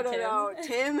 Sorry, Tim. No.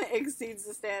 Tim exceeds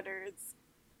the standards.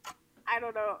 I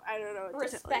don't know what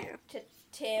to tell you. Respect to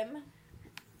Tim.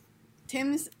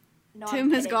 Tim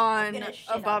has gone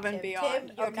above and beyond.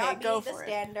 Tim, you're okay, not go meeting for the it.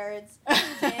 standards.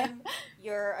 Tim,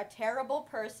 you're a terrible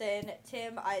person.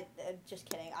 Tim, I'm just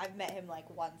kidding. I've met him like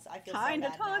once. I feel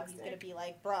Kinda so bad now. He's gonna be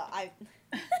like, bruh,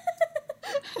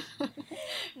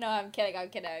 No, I'm kidding.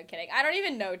 I don't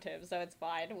even know Tim, so it's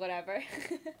fine. Whatever.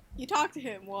 You talked to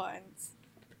him once.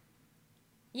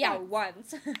 Yeah,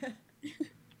 once.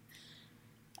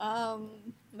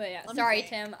 But yeah, sorry,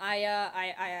 Tim.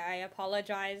 I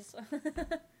apologize.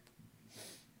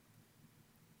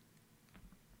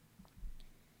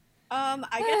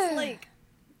 I guess like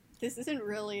this isn't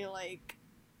really like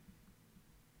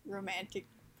romantic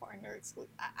partner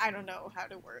exclusive. I don't know how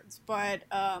to words, but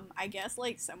I guess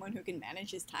like someone who can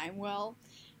manage his time well.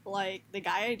 Like the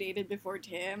guy I dated before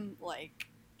Tim, like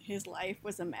his life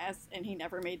was a mess and he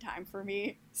never made time for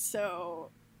me.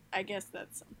 So I guess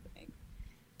that's something.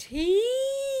 T,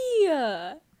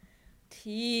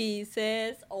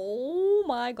 sis. Oh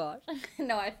my gosh.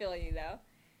 No, I feel you though.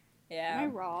 Yeah. Am I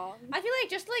wrong? I feel like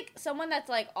just like someone that's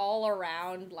like all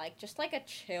around, like just like a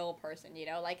chill person, you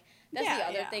know? Like that's the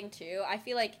other thing too. I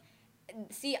feel like,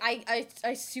 see,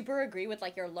 I super agree with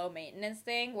like your low maintenance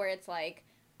thing where it's like,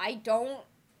 I don't,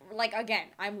 like, again,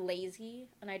 I'm lazy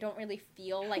and I don't really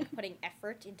feel like putting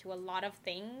effort into a lot of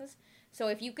things. So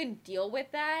if you can deal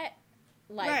with that,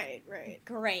 like, right.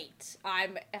 Great.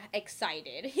 I'm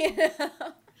excited, you know?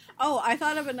 Oh, I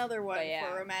thought of another one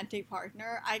for a romantic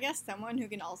partner. I guess someone who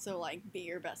can also, like, be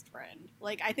your best friend.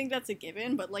 Like, I think that's a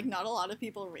given, but, like, not a lot of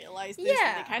people realize this.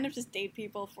 Yeah. And they kind of just date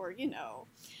people for, you know,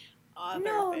 other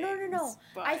things. No.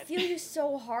 But... I feel you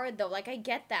so hard, though. Like, I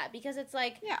get that. Because it's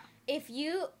like, if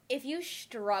you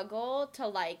struggle to,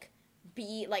 like,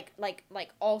 be like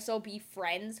also be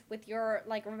friends with your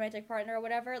like romantic partner or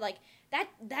whatever, like that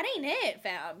ain't it,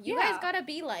 fam. You guys gotta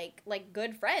be like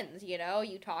good friends, you know?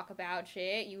 You talk about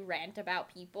shit, you rant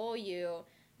about people, you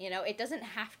know, it doesn't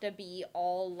have to be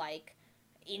all like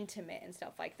intimate and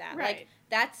stuff like that. Like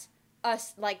that's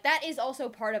us, like that is also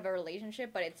part of a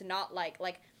relationship, but it's not like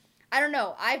I don't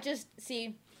know. I've just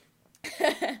see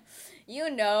you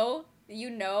know,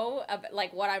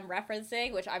 like, what I'm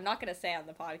referencing, which I'm not going to say on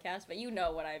the podcast, but you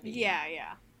know what I mean. Yeah.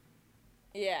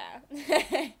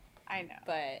 I know.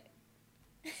 But...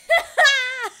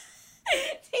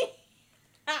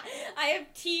 I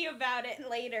have tea about it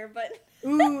later, but...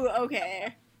 Ooh,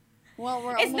 okay. Well,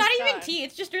 we're It's not done. even tea,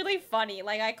 it's just really funny.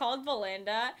 Like, I called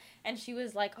Belinda, and she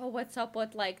was like, oh, what's up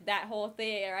with, like, that whole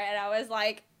thing, right? And I was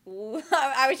like...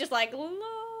 I was just like, no.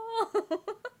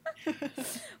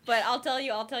 But I'll tell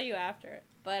you after.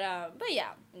 But yeah,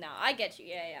 no, I get you.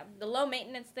 Yeah. The low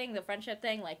maintenance thing, the friendship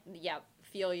thing, like, yeah,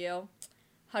 feel you.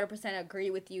 100%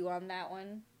 agree with you on that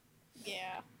one.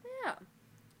 Yeah.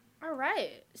 All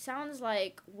right. Sounds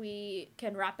like we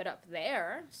can wrap it up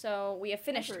there. So we have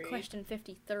finished question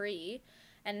 53.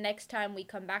 And next time we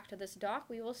come back to this doc,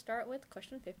 we will start with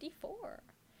question 54.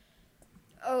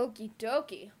 Okie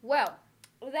dokie. Well,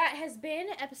 that has been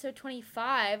episode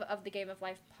 25 of the Game of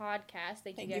Life podcast.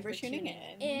 Thank you guys for tuning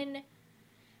in.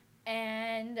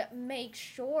 And make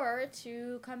sure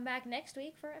to come back next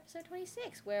week for episode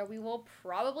 26, where we will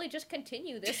probably just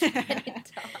continue this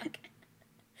Reddit talk.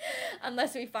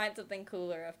 Unless we find something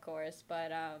cooler, of course.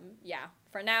 But, yeah,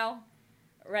 for now,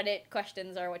 Reddit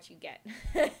questions are what you get.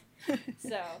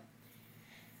 So,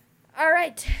 all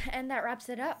right, and that wraps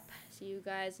it up. See you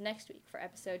guys next week for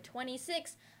episode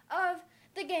 26 of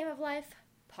the Game of Life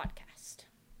podcast.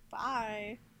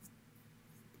 Bye.